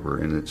maneuver,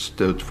 and it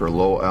stood for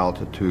low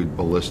altitude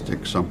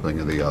ballistic something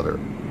or the other.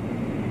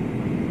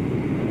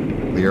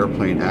 The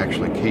airplane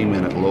actually came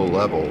in at low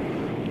level.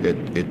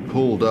 It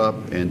pulled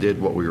up and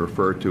did what we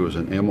refer to as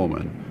an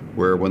Immelman,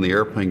 where when the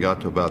airplane got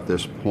to about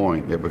this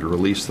point, it would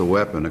release the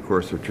weapon. Of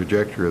course, the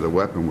trajectory of the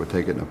weapon would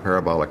take it in a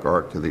parabolic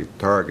arc to the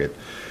target,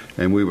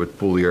 and we would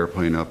pull the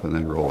airplane up and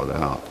then roll it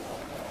out.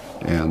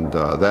 And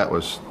that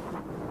was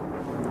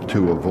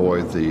to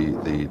avoid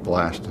the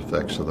blast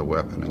effects of the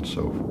weapon and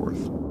so forth.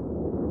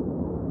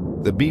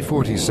 The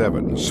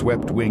B-47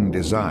 swept-wing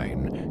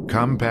design,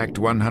 compact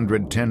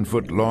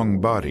 110-foot-long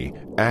body,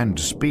 and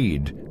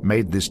speed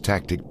made this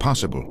tactic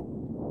possible.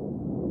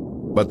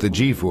 But the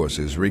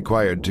G-forces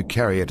required to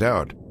carry it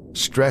out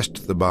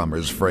stressed the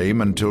bomber's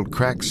frame until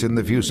cracks in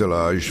the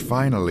fuselage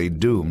finally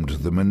doomed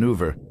the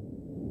maneuver.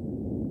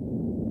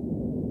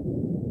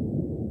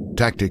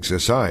 Tactics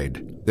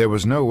aside, there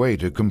was no way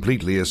to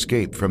completely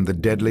escape from the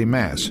deadly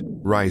mass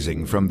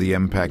rising from the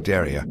impact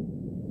area.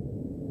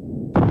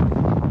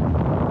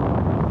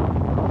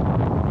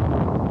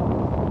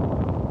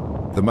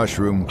 The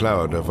mushroom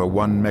cloud of a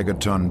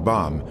 1-megaton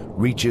bomb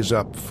reaches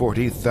up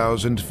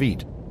 40,000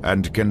 feet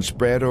and can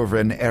spread over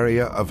an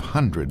area of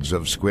hundreds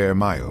of square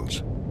miles.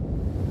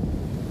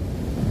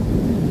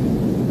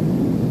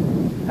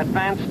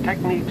 Advanced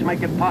techniques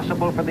make it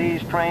possible for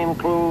these trained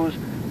crews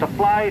to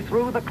fly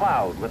through the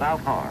cloud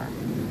without harm,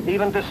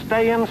 even to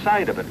stay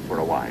inside of it for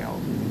a while,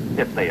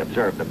 if they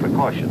observe the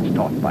precautions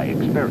taught by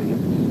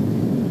experience.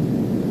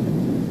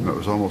 It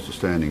was almost a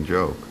standing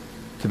joke.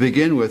 To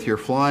begin with, you're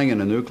flying in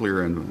a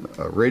nuclear and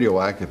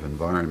radioactive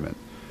environment.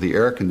 The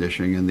air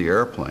conditioning in the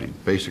airplane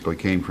basically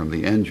came from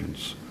the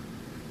engines.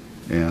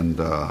 And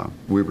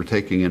we were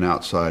taking in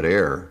outside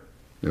air.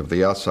 If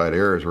the outside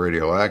air is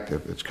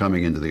radioactive, it's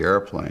coming into the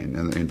airplane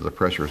and into the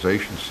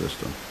pressurization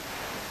system.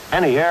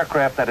 Any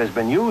aircraft that has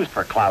been used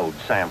for cloud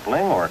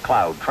sampling or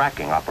cloud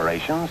tracking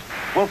operations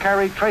will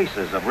carry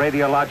traces of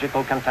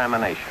radiological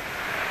contamination.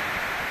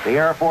 The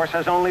Air Force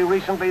has only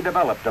recently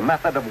developed a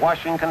method of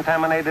washing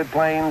contaminated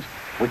planes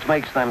which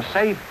makes them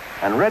safe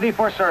and ready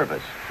for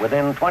service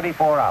within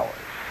 24 hours.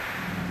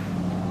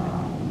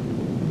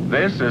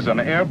 This is an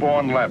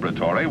airborne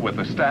laboratory with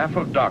a staff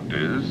of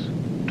doctors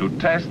to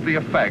test the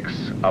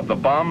effects of the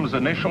bomb's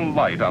initial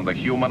light on the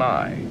human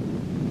eye.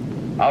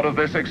 Out of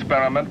this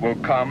experiment will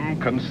come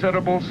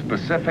considerable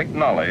specific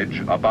knowledge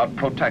about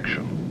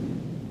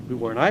protection. We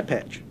wore an eye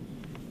patch.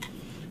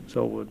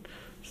 So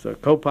the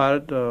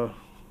co-pilot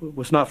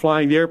was not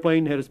flying the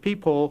airplane, had his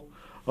peephole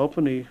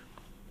open. He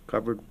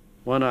covered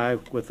one eye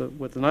with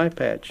an eye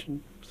patch.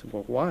 And I said,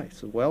 well, why? He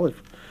said, well,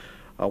 if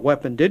a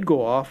weapon did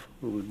go off,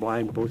 it would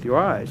blind both your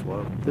eyes.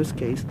 Well, in this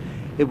case,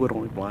 it would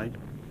only blind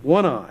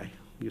one eye,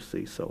 you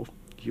see. So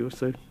you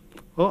say,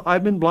 well,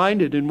 I've been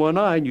blinded in one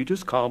eye, and you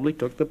just calmly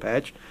took the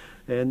patch,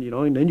 and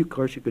and then of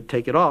course you could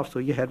take it off, so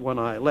you had one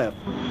eye left.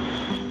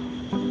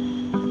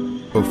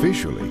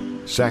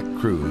 Officially, SAC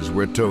crews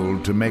were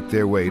told to make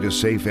their way to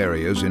safe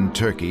areas in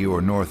Turkey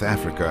or North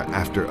Africa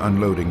after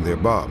unloading their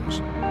bombs.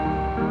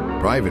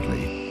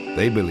 Privately,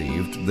 they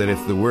believed that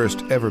if the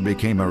worst ever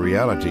became a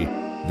reality,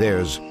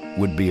 theirs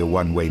would be a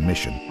one-way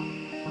mission.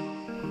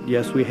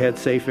 Yes, we had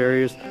safe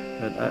areas.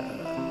 And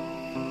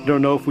I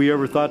don't know if we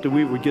ever thought that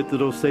we would get to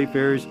those safe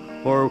areas,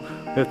 or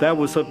if that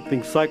was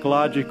something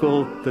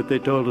psychological that they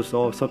told us,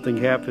 oh, if something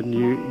happened,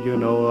 you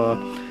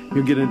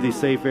get into these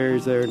safe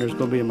areas there, and there's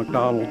going to be a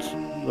McDonald's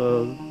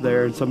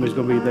there, and somebody's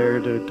going to be there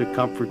to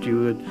comfort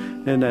you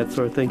and that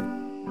sort of thing.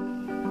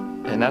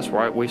 And that's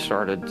why we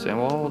started saying,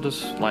 well, we'll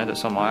just land at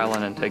some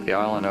island and take the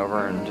island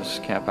over and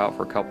just camp out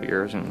for a couple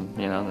years and,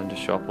 then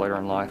just show up later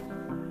in life.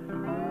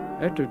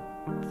 After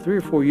 3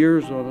 or 4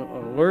 years on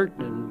alert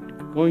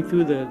and going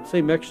through the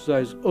same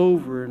exercise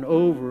over and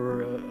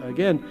over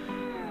again,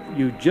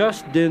 you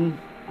just didn't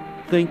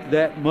think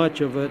that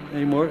much of it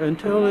anymore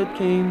until it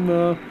came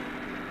in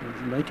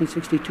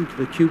 1962 to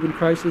the Cuban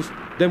crisis.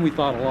 Then we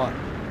thought a lot.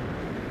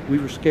 We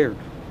were scared.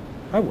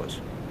 I was.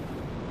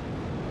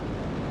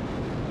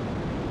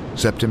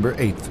 September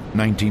 8,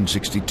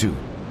 1962,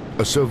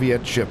 a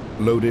Soviet ship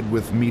loaded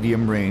with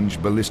medium-range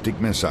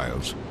ballistic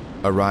missiles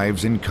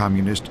arrives in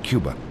communist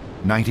Cuba,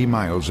 90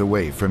 miles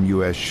away from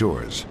U.S.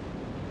 shores.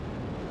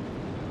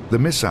 The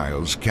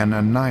missiles can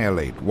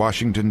annihilate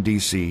Washington,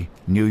 D.C.,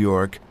 New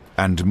York,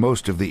 and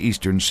most of the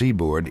eastern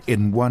seaboard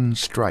in one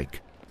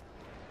strike.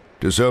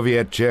 To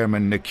Soviet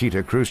Chairman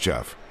Nikita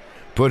Khrushchev,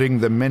 putting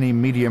the many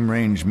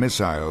medium-range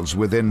missiles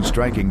within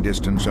striking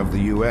distance of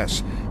the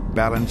U.S.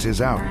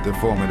 balances out the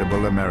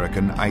formidable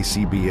American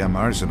ICBM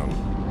arsenal.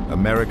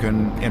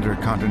 American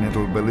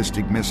intercontinental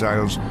ballistic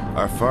missiles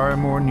are far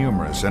more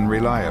numerous and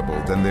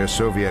reliable than their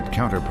Soviet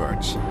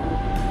counterparts.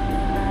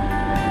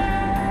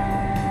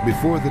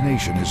 Before the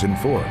nation is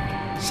informed,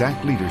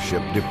 SAC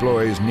leadership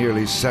deploys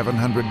nearly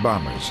 700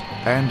 bombers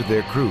and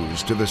their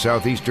crews to the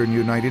southeastern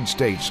United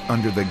States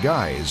under the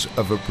guise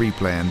of a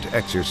pre-planned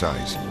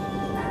exercise.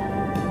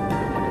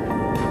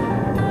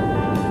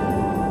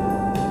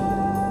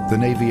 The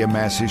Navy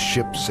amasses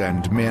ships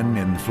and men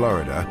in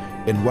Florida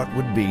in what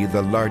would be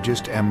the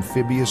largest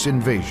amphibious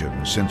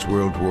invasion since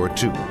World War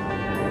II.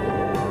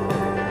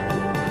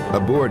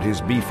 Aboard his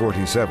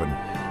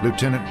B-47,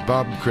 Lieutenant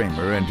Bob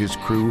Kramer and his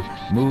crew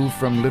move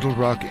from Little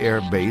Rock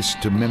Air Base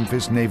to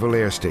Memphis Naval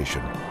Air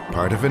Station,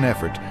 part of an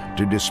effort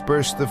to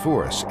disperse the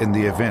force in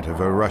the event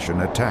of a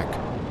Russian attack.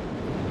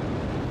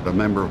 A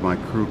member of my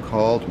crew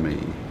called me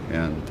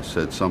and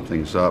said,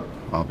 "Something's up.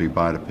 I'll be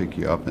by to pick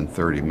you up in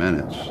 30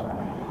 minutes.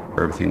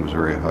 Everything was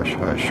very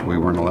hush-hush. We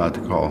weren't allowed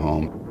to call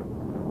home.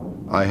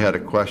 I had a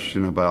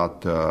question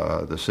about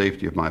the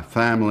safety of my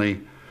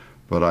family,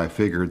 but I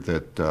figured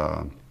that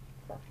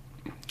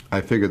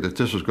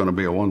this was going to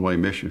be a one-way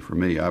mission for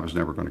me. I was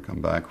never going to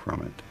come back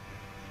from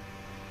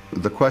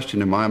it. The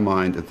question in my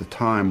mind at the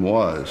time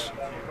was,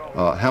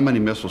 how many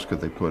missiles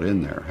could they put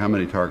in there? How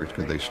many targets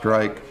could they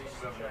strike?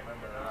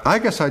 I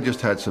guess I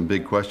just had some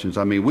big questions.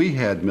 I mean, we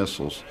had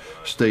missiles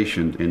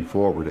stationed in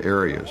forward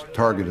areas,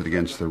 targeted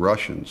against the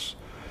Russians.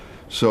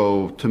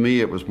 So to me,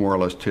 it was more or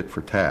less tit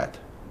for tat.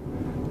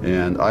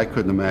 And I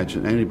couldn't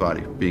imagine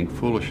anybody being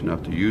foolish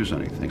enough to use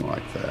anything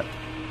like that.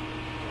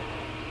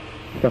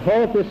 To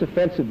halt this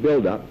offensive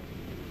buildup,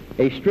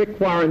 a strict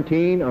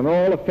quarantine on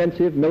all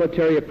offensive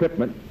military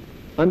equipment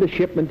under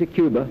shipment to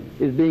Cuba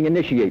is being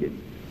initiated.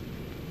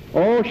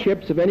 All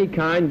ships of any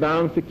kind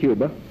bound for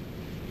Cuba,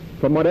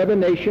 from whatever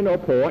nation or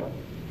port,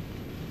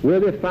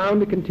 where they're found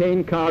to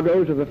contain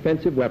cargoes of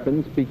offensive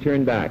weapons, be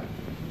turned back.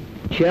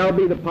 It shall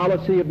be the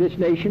policy of this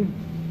nation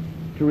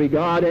to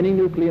regard any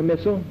nuclear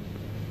missile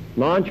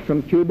launched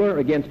from Cuba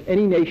against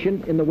any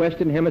nation in the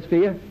Western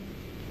Hemisphere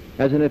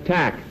as an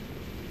attack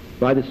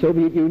by the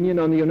Soviet Union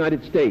on the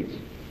United States,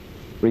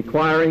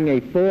 requiring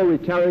a full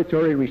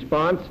retaliatory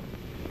response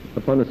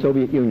upon the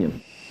Soviet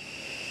Union.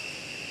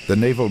 The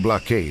naval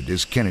blockade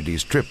is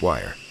Kennedy's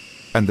tripwire,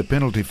 and the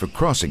penalty for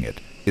crossing it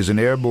is an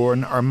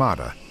airborne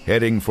armada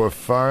heading for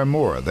far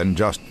more than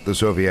just the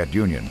Soviet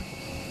Union.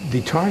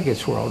 The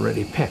targets were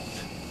already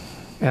picked,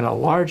 and a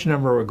large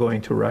number were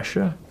going to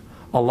Russia,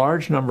 a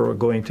large number were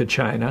going to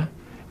China,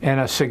 and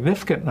a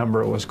significant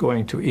number was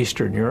going to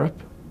Eastern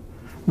Europe,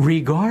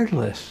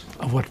 regardless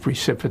of what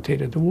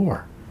precipitated the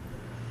war.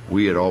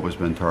 We had always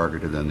been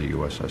targeted in the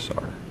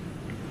USSR,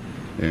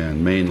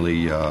 and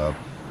mainly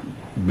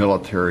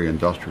military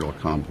industrial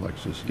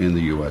complexes in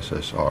the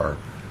USSR,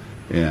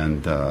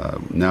 and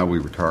now we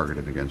were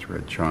targeted against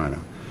Red China,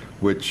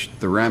 which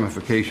the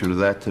ramification of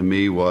that to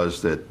me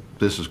was that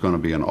this is going to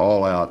be an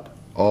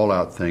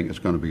all-out thing. It's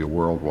going to be a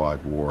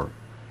worldwide war.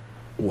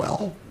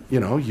 Well,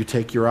 you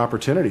take your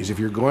opportunities. If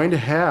you're going to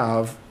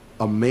have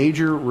a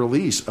major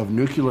release of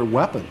nuclear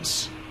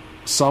weapons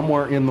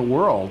somewhere in the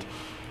world,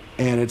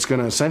 and it's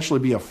going to essentially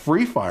be a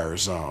free-fire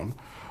zone,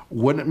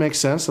 wouldn't it make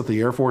sense that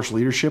the Air Force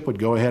leadership would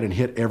go ahead and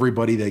hit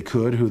everybody they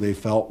could who they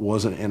felt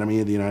was an enemy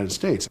of the United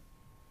States?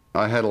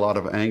 I had a lot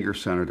of anger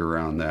centered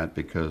around that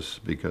because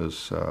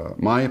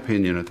my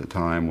opinion at the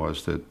time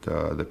was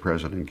that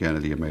President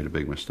Kennedy had made a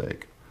big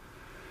mistake,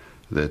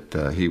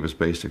 that he was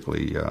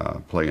basically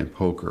playing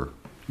poker,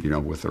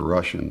 with the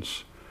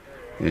Russians,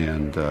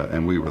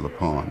 and we were the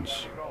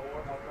pawns.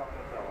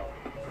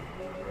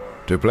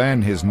 To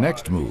plan his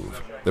next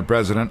move, the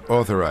president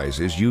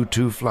authorizes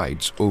U-2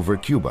 flights over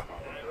Cuba.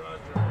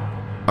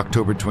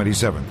 October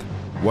 27th,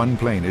 one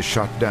plane is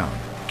shot down,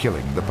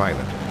 killing the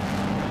pilot.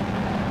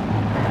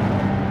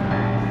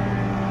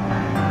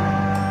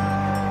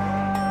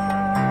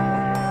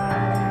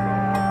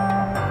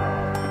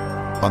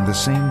 On the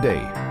same day,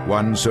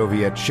 one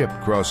Soviet ship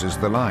crosses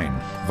the line,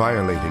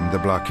 violating the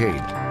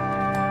blockade.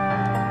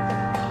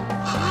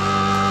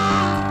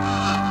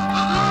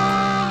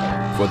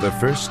 For the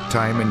first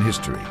time in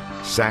history,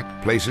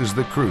 SAC places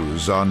the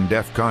crews on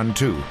DEFCON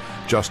 2,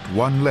 just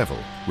one level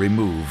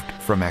removed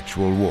from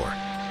actual war.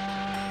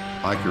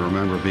 I can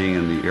remember being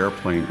in the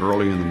airplane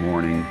early in the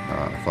morning,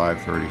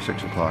 5:30,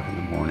 6 o'clock in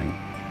the morning,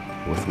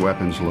 with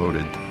weapons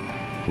loaded.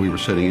 We were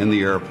sitting in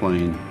the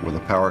airplane with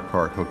a power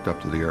cart hooked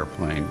up to the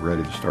airplane,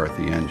 ready to start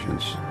the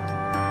engines.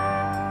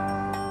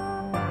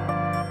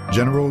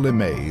 General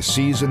LeMay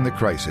sees in the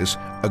crisis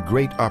a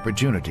great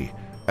opportunity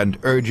and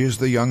urges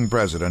the young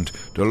president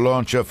to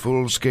launch a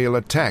full-scale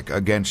attack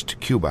against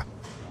Cuba.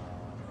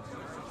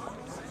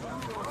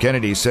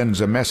 Kennedy sends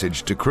a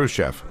message to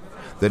Khrushchev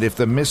that if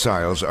the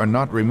missiles are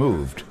not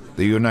removed,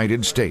 the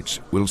United States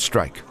will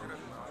strike.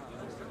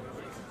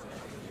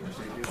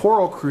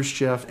 Poor old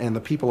Khrushchev and the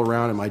people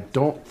around him, I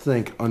don't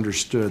think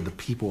understood the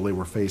people they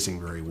were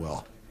facing very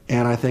well.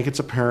 And I think it's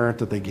apparent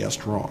that they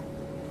guessed wrong.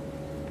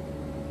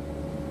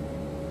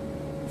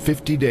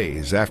 50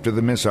 days after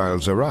the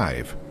missiles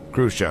arrive,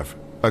 Khrushchev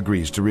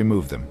agrees to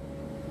remove them.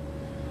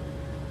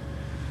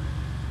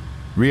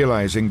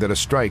 Realizing that a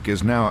strike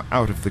is now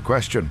out of the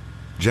question,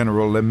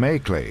 General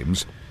LeMay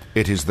claims,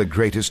 "It is the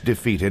greatest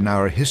defeat in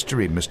our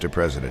history, Mr.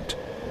 President."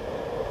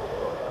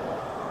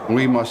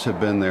 We must have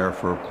been there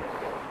for,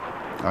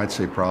 I'd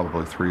say,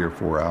 probably 3 or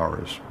 4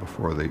 hours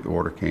before the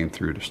order came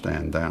through to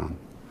stand down.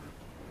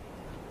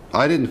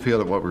 I didn't feel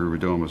that what we were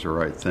doing was the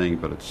right thing,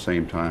 but at the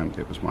same time,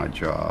 it was my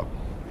job,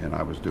 and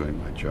I was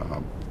doing my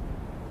job.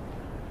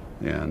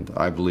 And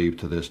I believe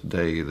to this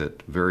day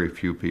that very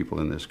few people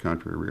in this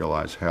country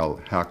realize how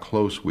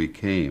close we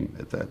came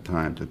at that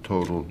time to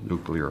total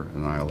nuclear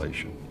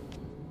annihilation.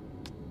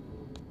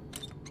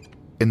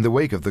 In the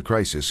wake of the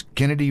crisis,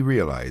 Kennedy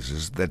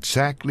realizes that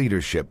SAC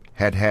leadership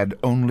had had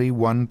only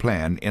one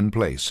plan in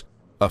place,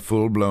 a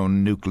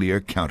full-blown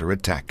nuclear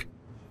counterattack.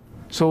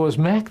 So it was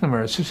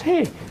McNamara says,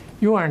 hey,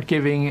 you aren't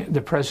giving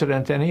the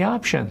president any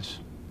options.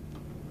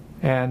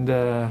 And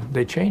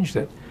they changed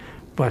it.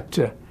 But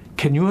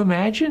can you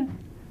imagine?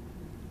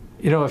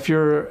 You know,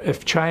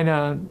 if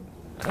China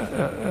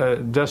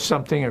does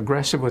something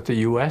aggressive with the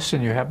U.S.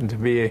 and you happen to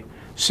be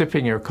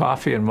sipping your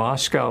coffee in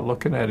Moscow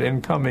looking at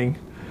incoming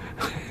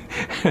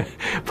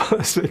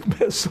ballistic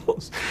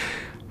missiles.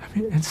 I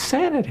mean,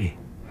 insanity.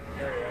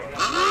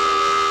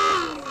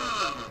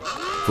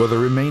 For the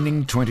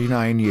remaining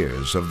 29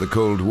 years of the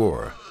Cold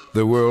War,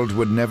 the world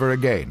would never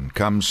again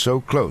come so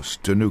close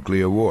to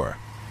nuclear war.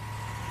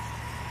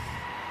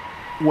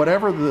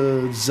 Whatever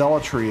the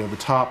zealotry of the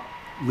top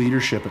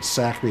leadership at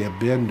SAC may have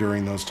been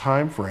during those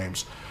time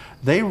frames,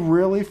 they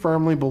really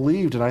firmly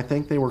believed, and I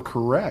think they were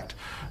correct,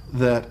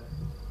 that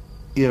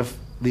if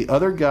the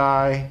other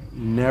guy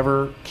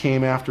never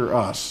came after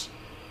us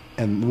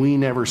and we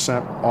never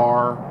sent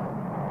our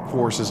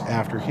forces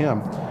after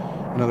him,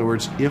 in other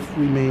words, if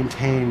we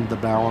maintained the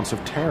balance of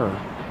terror,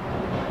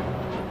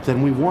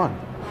 then we won.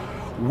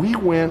 We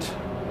went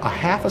a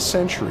half a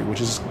century,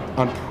 which is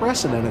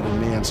unprecedented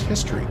in man's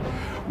history,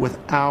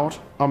 without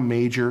a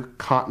major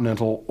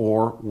continental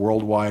or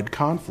worldwide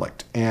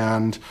conflict.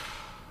 And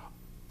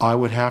I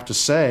would have to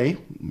say,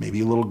 maybe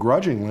a little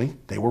grudgingly,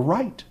 they were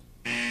right.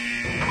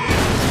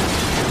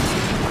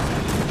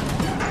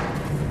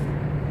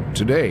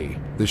 Today,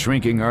 the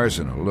shrinking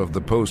arsenal of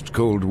the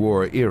post-Cold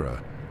War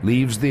era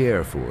leaves the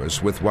Air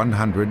Force with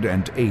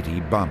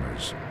 180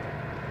 bombers.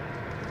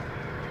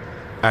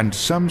 And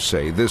some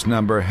say this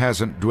number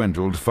hasn't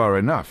dwindled far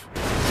enough.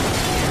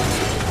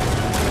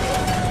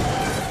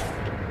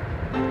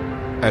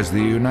 As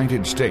the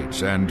United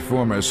States and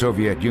former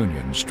Soviet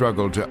Union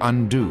struggle to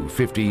undo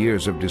 50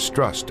 years of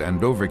distrust and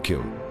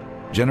overkill,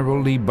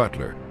 General Lee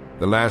Butler,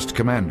 the last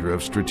commander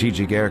of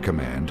Strategic Air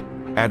Command,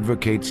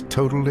 advocates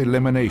total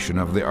elimination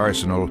of the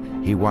arsenal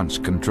he once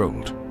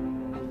controlled.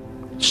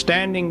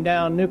 Standing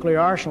down nuclear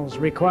arsenals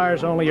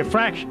requires only a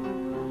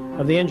fraction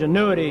of the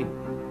ingenuity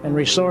and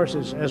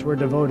resources as were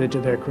devoted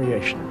to their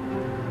creation.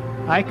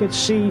 I could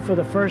see for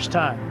the first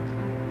time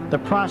the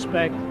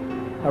prospect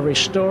of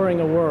restoring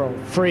a world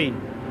free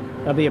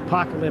of the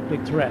apocalyptic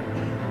threat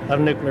of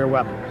nuclear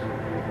weapons.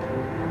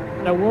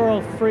 A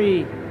world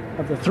free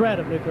of the threat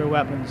of nuclear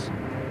weapons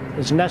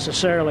is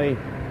necessarily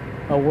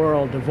a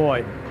world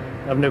devoid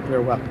of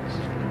nuclear weapons.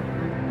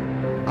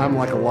 I'm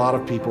like a lot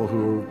of people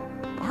who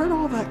aren't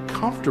all that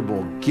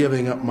comfortable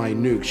giving up my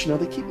nukes. You know,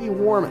 they keep me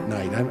warm at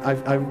night.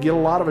 I get a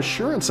lot of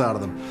assurance out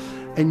of them.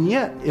 And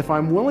yet, if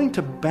I'm willing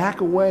to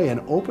back away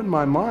and open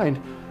my mind,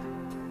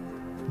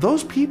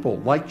 those people,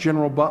 like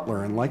General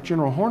Butler and like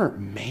General Horner,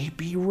 may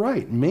be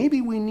right. Maybe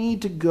we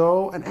need to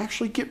go and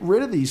actually get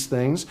rid of these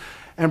things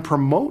and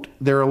promote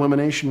their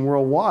elimination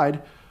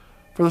worldwide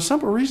for the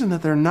simple reason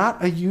that they're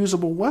not a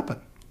usable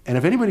weapon. And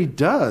if anybody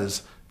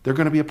does, they're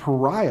going to be a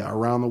pariah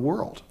around the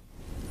world.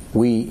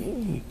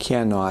 We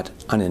cannot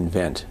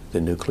uninvent the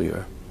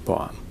nuclear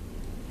bomb.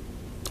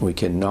 We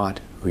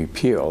cannot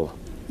repeal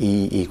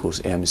E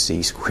equals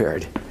MC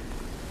squared.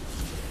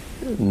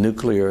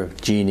 Nuclear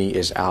genie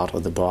is out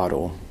of the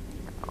bottle,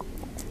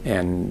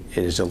 and it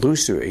is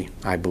illusory,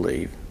 I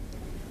believe,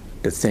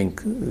 to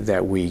think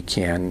that we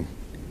can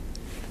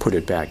put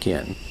it back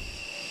in.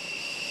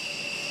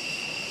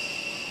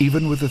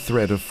 Even with the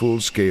threat of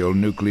full-scale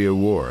nuclear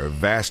war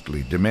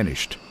vastly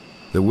diminished,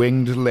 the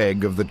winged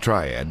leg of the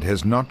triad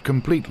has not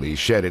completely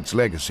shed its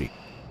legacy.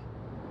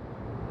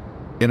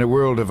 In a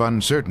world of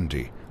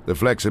uncertainty, the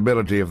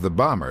flexibility of the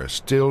bomber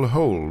still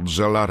holds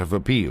a lot of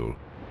appeal.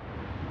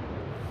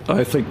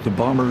 I think the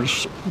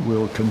bombers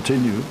will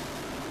continue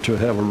to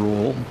have a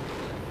role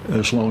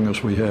as long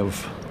as we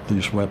have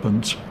these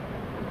weapons.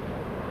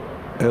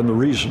 And the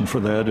reason for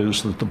that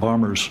is that the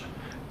bombers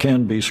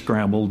can be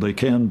scrambled, they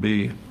can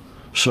be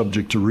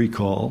subject to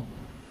recall.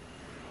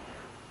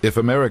 If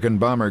American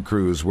bomber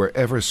crews were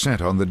ever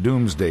sent on the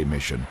Doomsday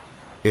mission,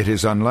 it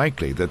is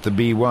unlikely that the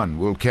B-1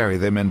 will carry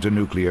them into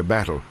nuclear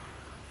battle.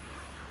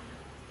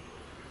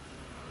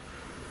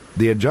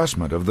 The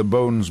adjustment of the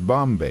Bones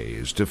bomb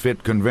bays to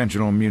fit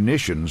conventional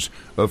munitions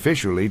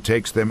officially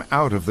takes them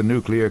out of the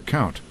nuclear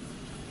count.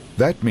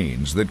 That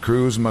means that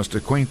crews must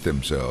acquaint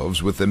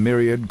themselves with the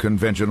myriad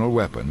conventional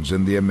weapons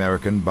in the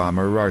American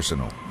bomber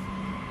arsenal.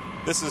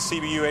 This is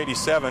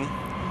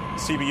CBU-87.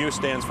 CBU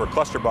stands for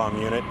Cluster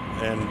Bomb Unit,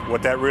 and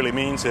what that really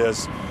means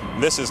is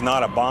this is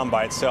not a bomb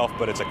by itself,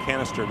 but it's a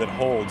canister that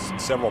holds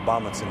several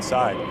bomblets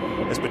inside.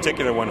 This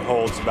particular one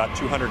holds about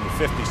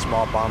 250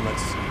 small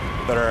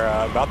bomblets that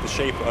are about the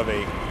shape of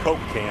a Coke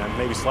can,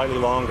 maybe slightly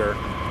longer,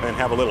 and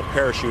have a little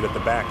parachute at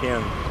the back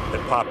end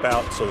that pop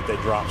out so that they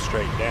drop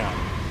straight down.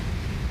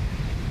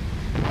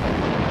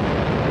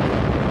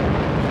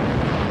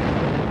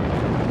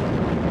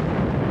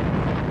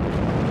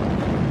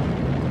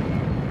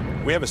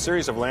 We have a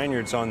series of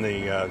lanyards on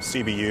the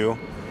CBU,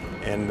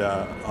 and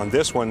on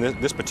this one,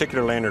 this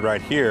particular lanyard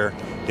right here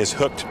is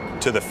hooked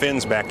to the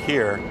fins back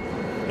here,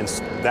 and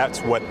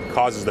that's what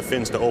causes the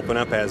fins to open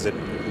up as it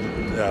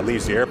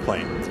leaves the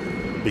airplane.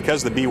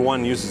 Because the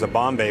B-1 uses a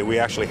bomb bay, we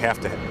actually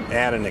have to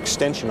add an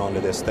extension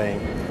onto this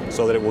thing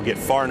so that it will get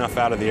far enough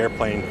out of the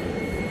airplane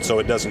so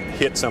it doesn't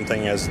hit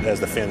something as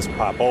the fins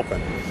pop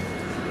open.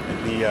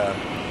 The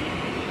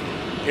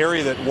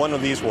area that one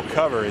of these will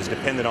cover is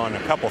dependent on a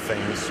couple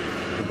things,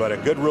 but a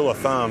good rule of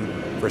thumb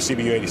for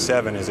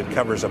CBU-87 is it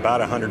covers about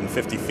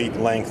 150 feet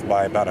length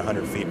by about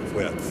 100 feet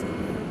width.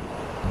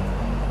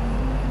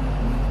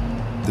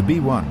 The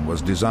B-1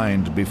 was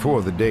designed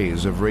before the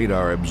days of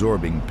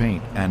radar-absorbing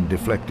paint and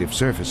deflective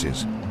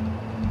surfaces,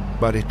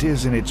 but it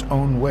is in its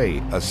own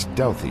way a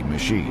stealthy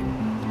machine.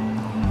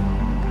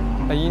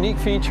 A unique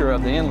feature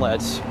of the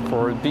inlets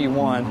for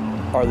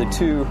B-1 are the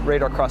two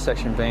radar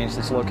cross-section vanes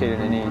that's located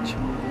in each.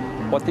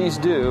 What these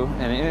do,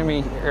 an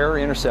enemy air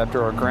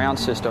interceptor or ground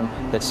system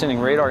that's sending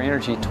radar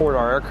energy toward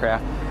our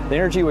aircraft, the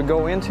energy would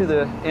go into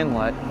the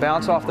inlet,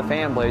 bounce off the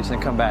fan blades,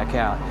 and come back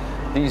out.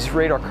 These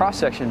radar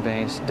cross-section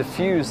vanes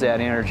diffuse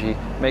that energy,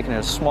 making it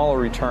a smaller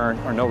return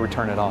or no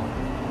return at all.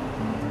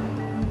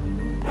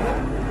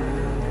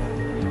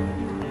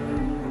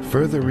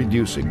 Further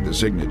reducing the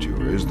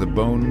signature is the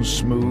Bones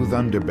smooth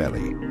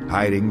underbelly,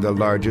 hiding the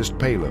largest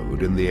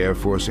payload in the Air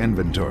Force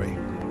inventory.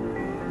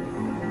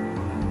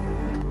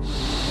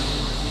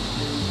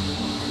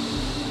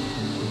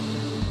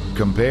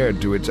 Compared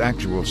to its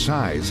actual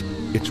size,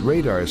 its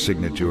radar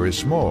signature is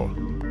small.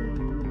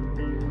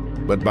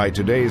 But by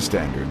today's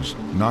standards,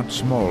 not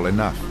small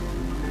enough.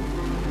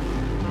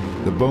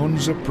 The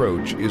Bones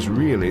approach is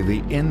really the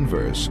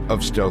inverse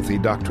of stealthy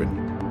doctrine.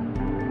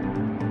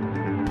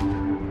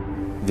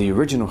 The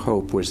original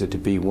hope was that the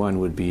B-1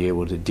 would be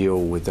able to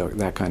deal with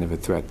that kind of a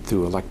threat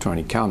through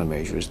electronic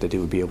countermeasures, that it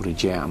would be able to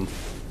jam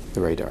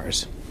the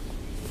radars.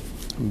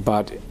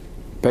 But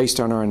based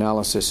on our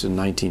analysis in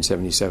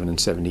 1977 and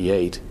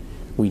 78,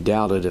 we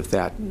doubted if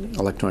that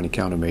electronic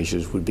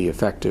countermeasures would be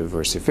effective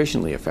or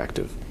sufficiently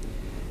effective.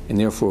 And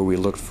therefore we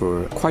looked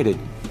for quite a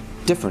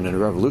different and a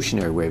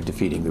revolutionary way of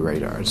defeating the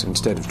radars.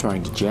 Instead of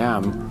trying to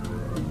jam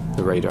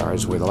the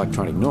radars with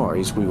electronic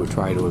noise, we would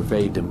try to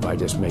evade them by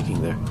just making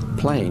the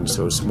plane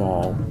so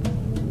small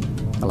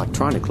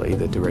electronically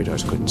that the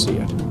radars couldn't see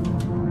it.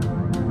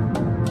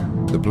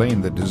 The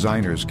plane that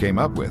designers came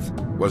up with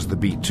was the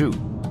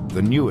B-2,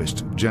 the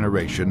newest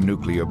generation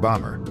nuclear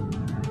bomber.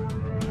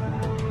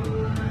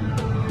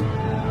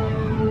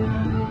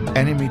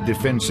 Enemy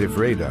defensive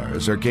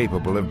radars are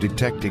capable of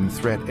detecting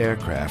threat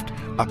aircraft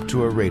up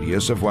to a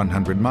radius of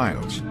 100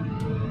 miles.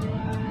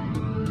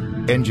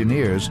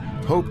 Engineers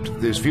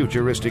hoped this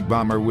futuristic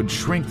bomber would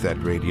shrink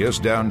that radius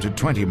down to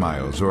 20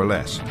 miles or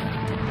less.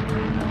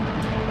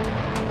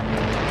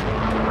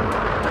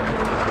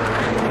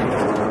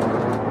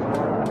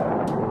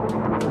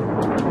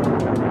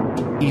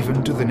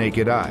 Even to the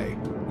naked eye,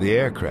 the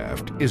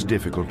aircraft is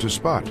difficult to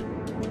spot.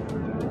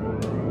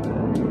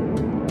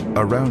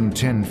 Around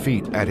 10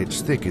 feet at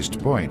its thickest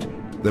point,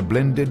 the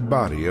blended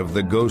body of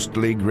the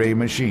ghostly gray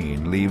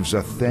machine leaves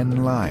a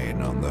thin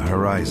line on the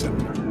horizon.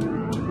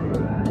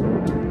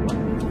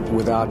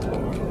 Without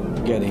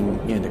getting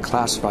into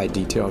classified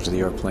details of the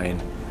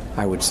airplane,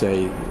 I would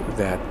say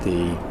that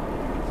the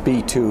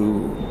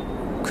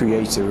B-2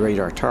 creates a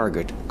radar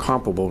target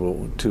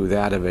comparable to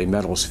that of a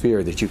metal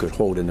sphere that you could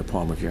hold in the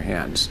palm of your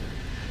hands.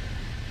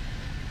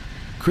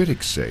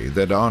 Critics say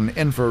that on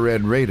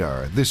infrared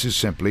radar, this is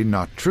simply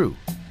not true.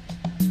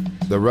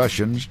 The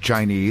Russians,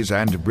 Chinese,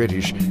 and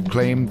British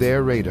claim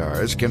their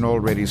radars can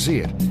already see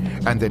it,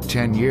 and that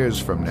 10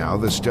 years from now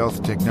the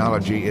stealth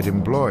technology it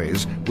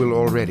employs will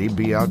already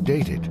be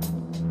outdated.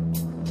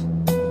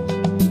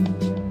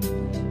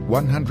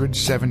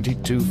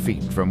 172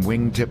 feet from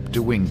wingtip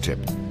to wingtip,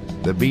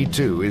 the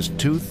B-2 is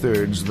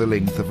 2/3 the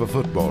length of a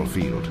football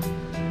field.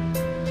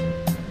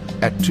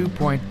 At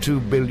 $2.2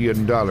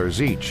 billion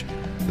each,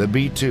 the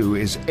B-2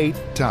 is 8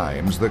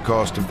 times the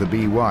cost of the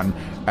B-1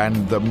 and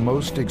the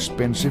most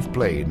expensive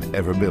plane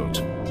ever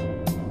built.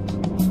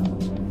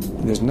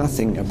 There's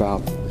nothing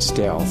about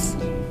stealth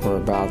or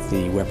about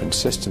the weapon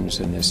systems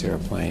in this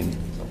airplane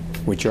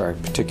which are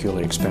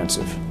particularly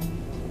expensive.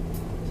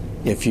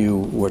 If you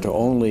were to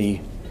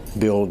only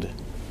build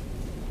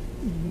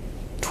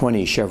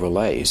 20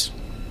 Chevrolets,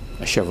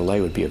 a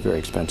Chevrolet would be a very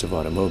expensive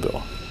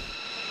automobile.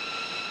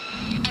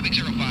 Topic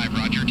 05,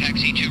 roger.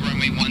 Taxi to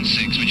runway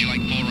 16. Would you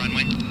like full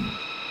runway?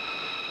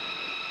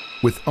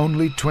 With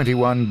only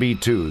 21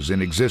 B-2s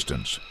in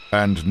existence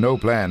and no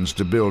plans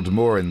to build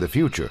more in the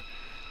future,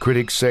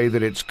 critics say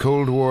that its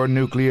Cold War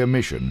nuclear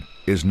mission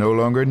is no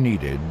longer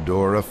needed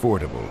or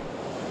affordable.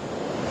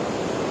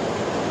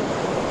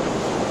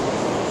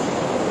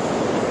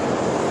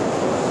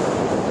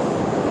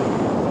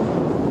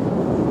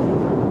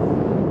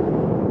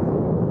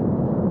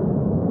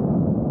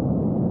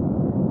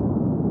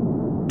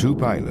 Two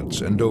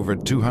pilots and over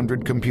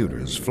 200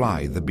 computers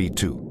fly the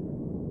B-2.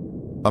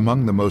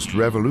 Among the most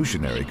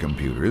revolutionary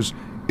computers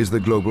is the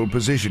Global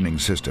Positioning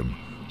System,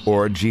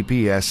 or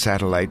GPS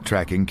satellite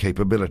tracking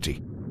capability.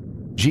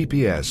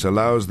 GPS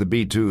allows the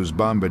B-2's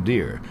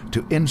bombardier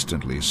to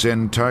instantly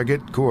send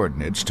target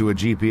coordinates to a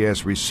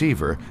GPS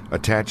receiver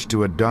attached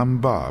to a dumb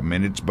bomb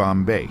in its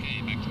bomb bay.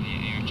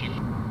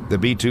 The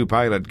B-2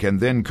 pilot can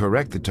then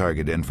correct the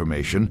target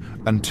information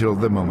until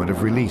the moment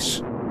of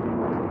release.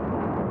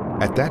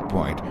 At that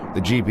point,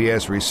 the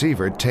GPS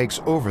receiver takes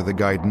over the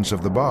guidance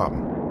of the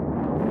bomb.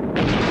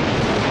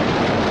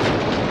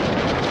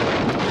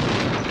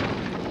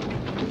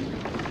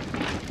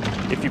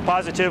 If you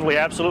positively,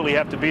 absolutely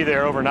have to be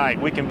there overnight,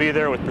 we can be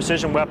there with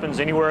precision weapons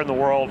anywhere in the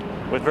world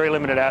with very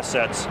limited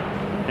assets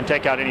and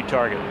take out any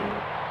target.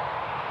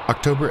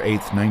 October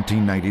 8,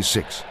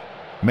 1996.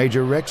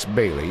 Major Rex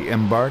Bailey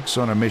embarks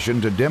on a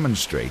mission to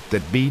demonstrate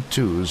that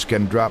B-2s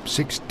can drop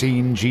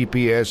 16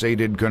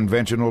 GPS-aided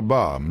conventional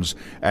bombs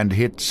and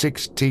hit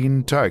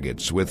 16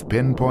 targets with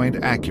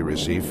pinpoint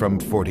accuracy from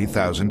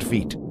 40,000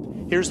 feet.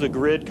 Here's the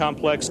grid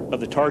complex of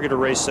the target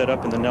array set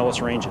up in the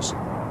Nellis Ranges.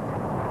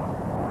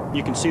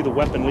 You can see the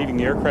weapon leaving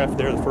the aircraft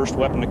there, the first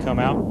weapon to come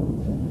out.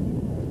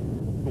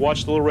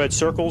 Watch the little red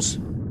circles.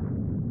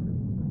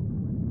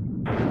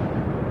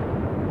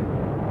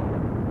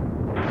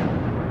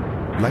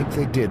 Like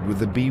they did with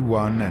the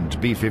B-1 and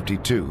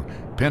B-52,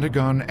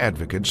 Pentagon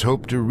advocates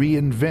hope to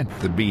reinvent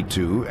the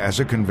B-2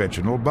 as a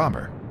conventional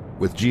bomber.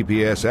 With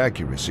GPS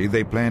accuracy,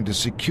 they plan to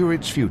secure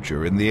its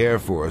future in the Air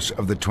Force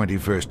of the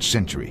 21st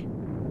century.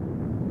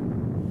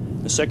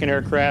 The second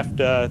aircraft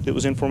that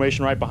was in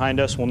formation right behind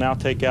us will now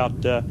take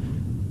out the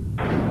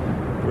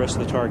rest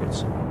of the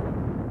targets.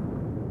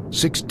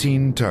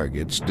 16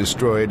 targets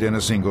destroyed in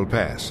a single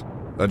pass.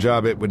 A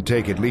job it would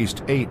take at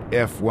least 8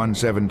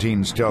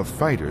 F-117 stealth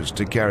fighters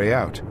to carry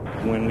out.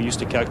 When we used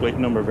to calculate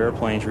the number of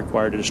airplanes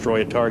required to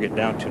destroy a target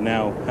down to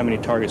now, how many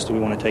targets do we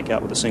want to take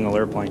out with a single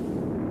airplane?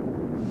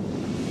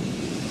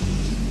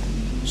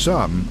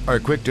 Some are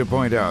quick to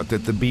point out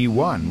that the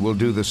B-1 will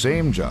do the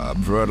same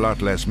job for a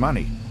lot less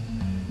money.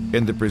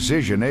 In the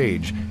precision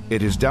age,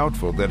 it is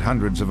doubtful that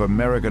hundreds of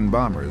American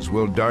bombers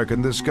will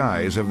darken the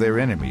skies of their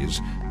enemies,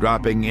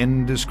 dropping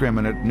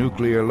indiscriminate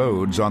nuclear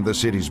loads on the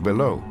cities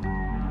below.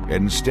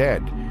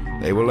 Instead,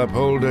 they will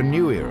uphold a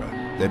new era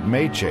that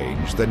may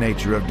change the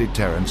nature of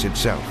deterrence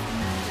itself.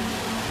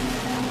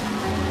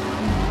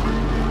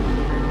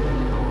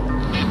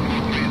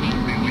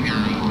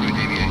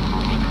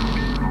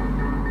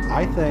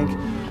 I think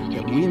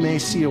that we may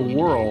see a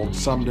world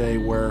someday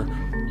where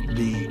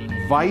the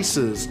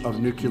vices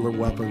of nuclear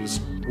weapons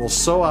will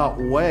so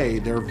outweigh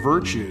their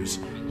virtues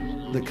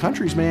that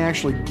countries may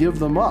actually give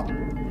them up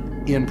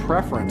in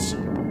preference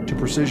to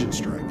precision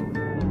strike.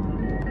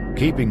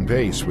 Keeping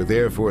pace with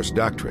Air Force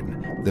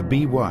doctrine, the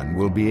B-1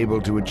 will be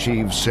able to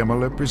achieve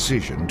similar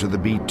precision to the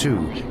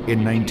B-2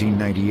 in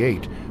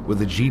 1998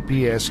 with a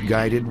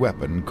GPS-guided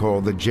weapon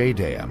called the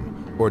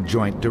JDAM, or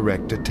Joint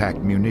Direct Attack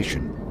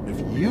Munition.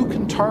 If you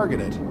can target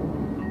it,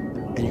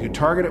 and you can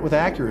target it with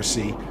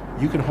accuracy,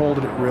 you can hold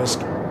it at risk,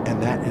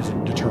 and that is a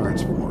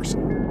deterrence force.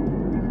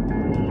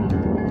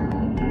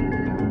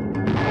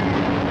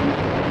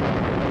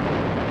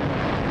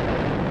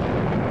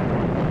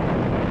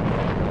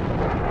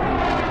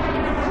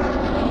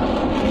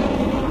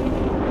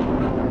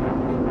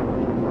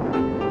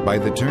 By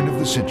the turn of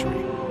the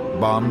century,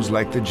 bombs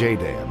like the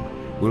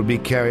JDAM will be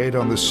carried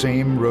on the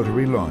same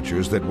rotary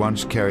launchers that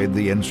once carried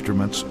the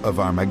instruments of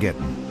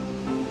Armageddon.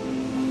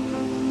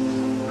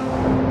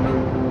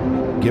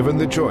 Given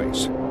the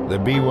choice, the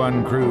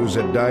B-1 crews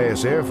at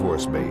Dyess Air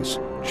Force Base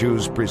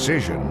choose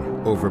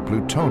precision over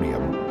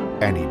plutonium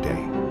any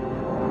day.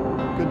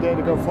 good day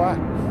to go fly.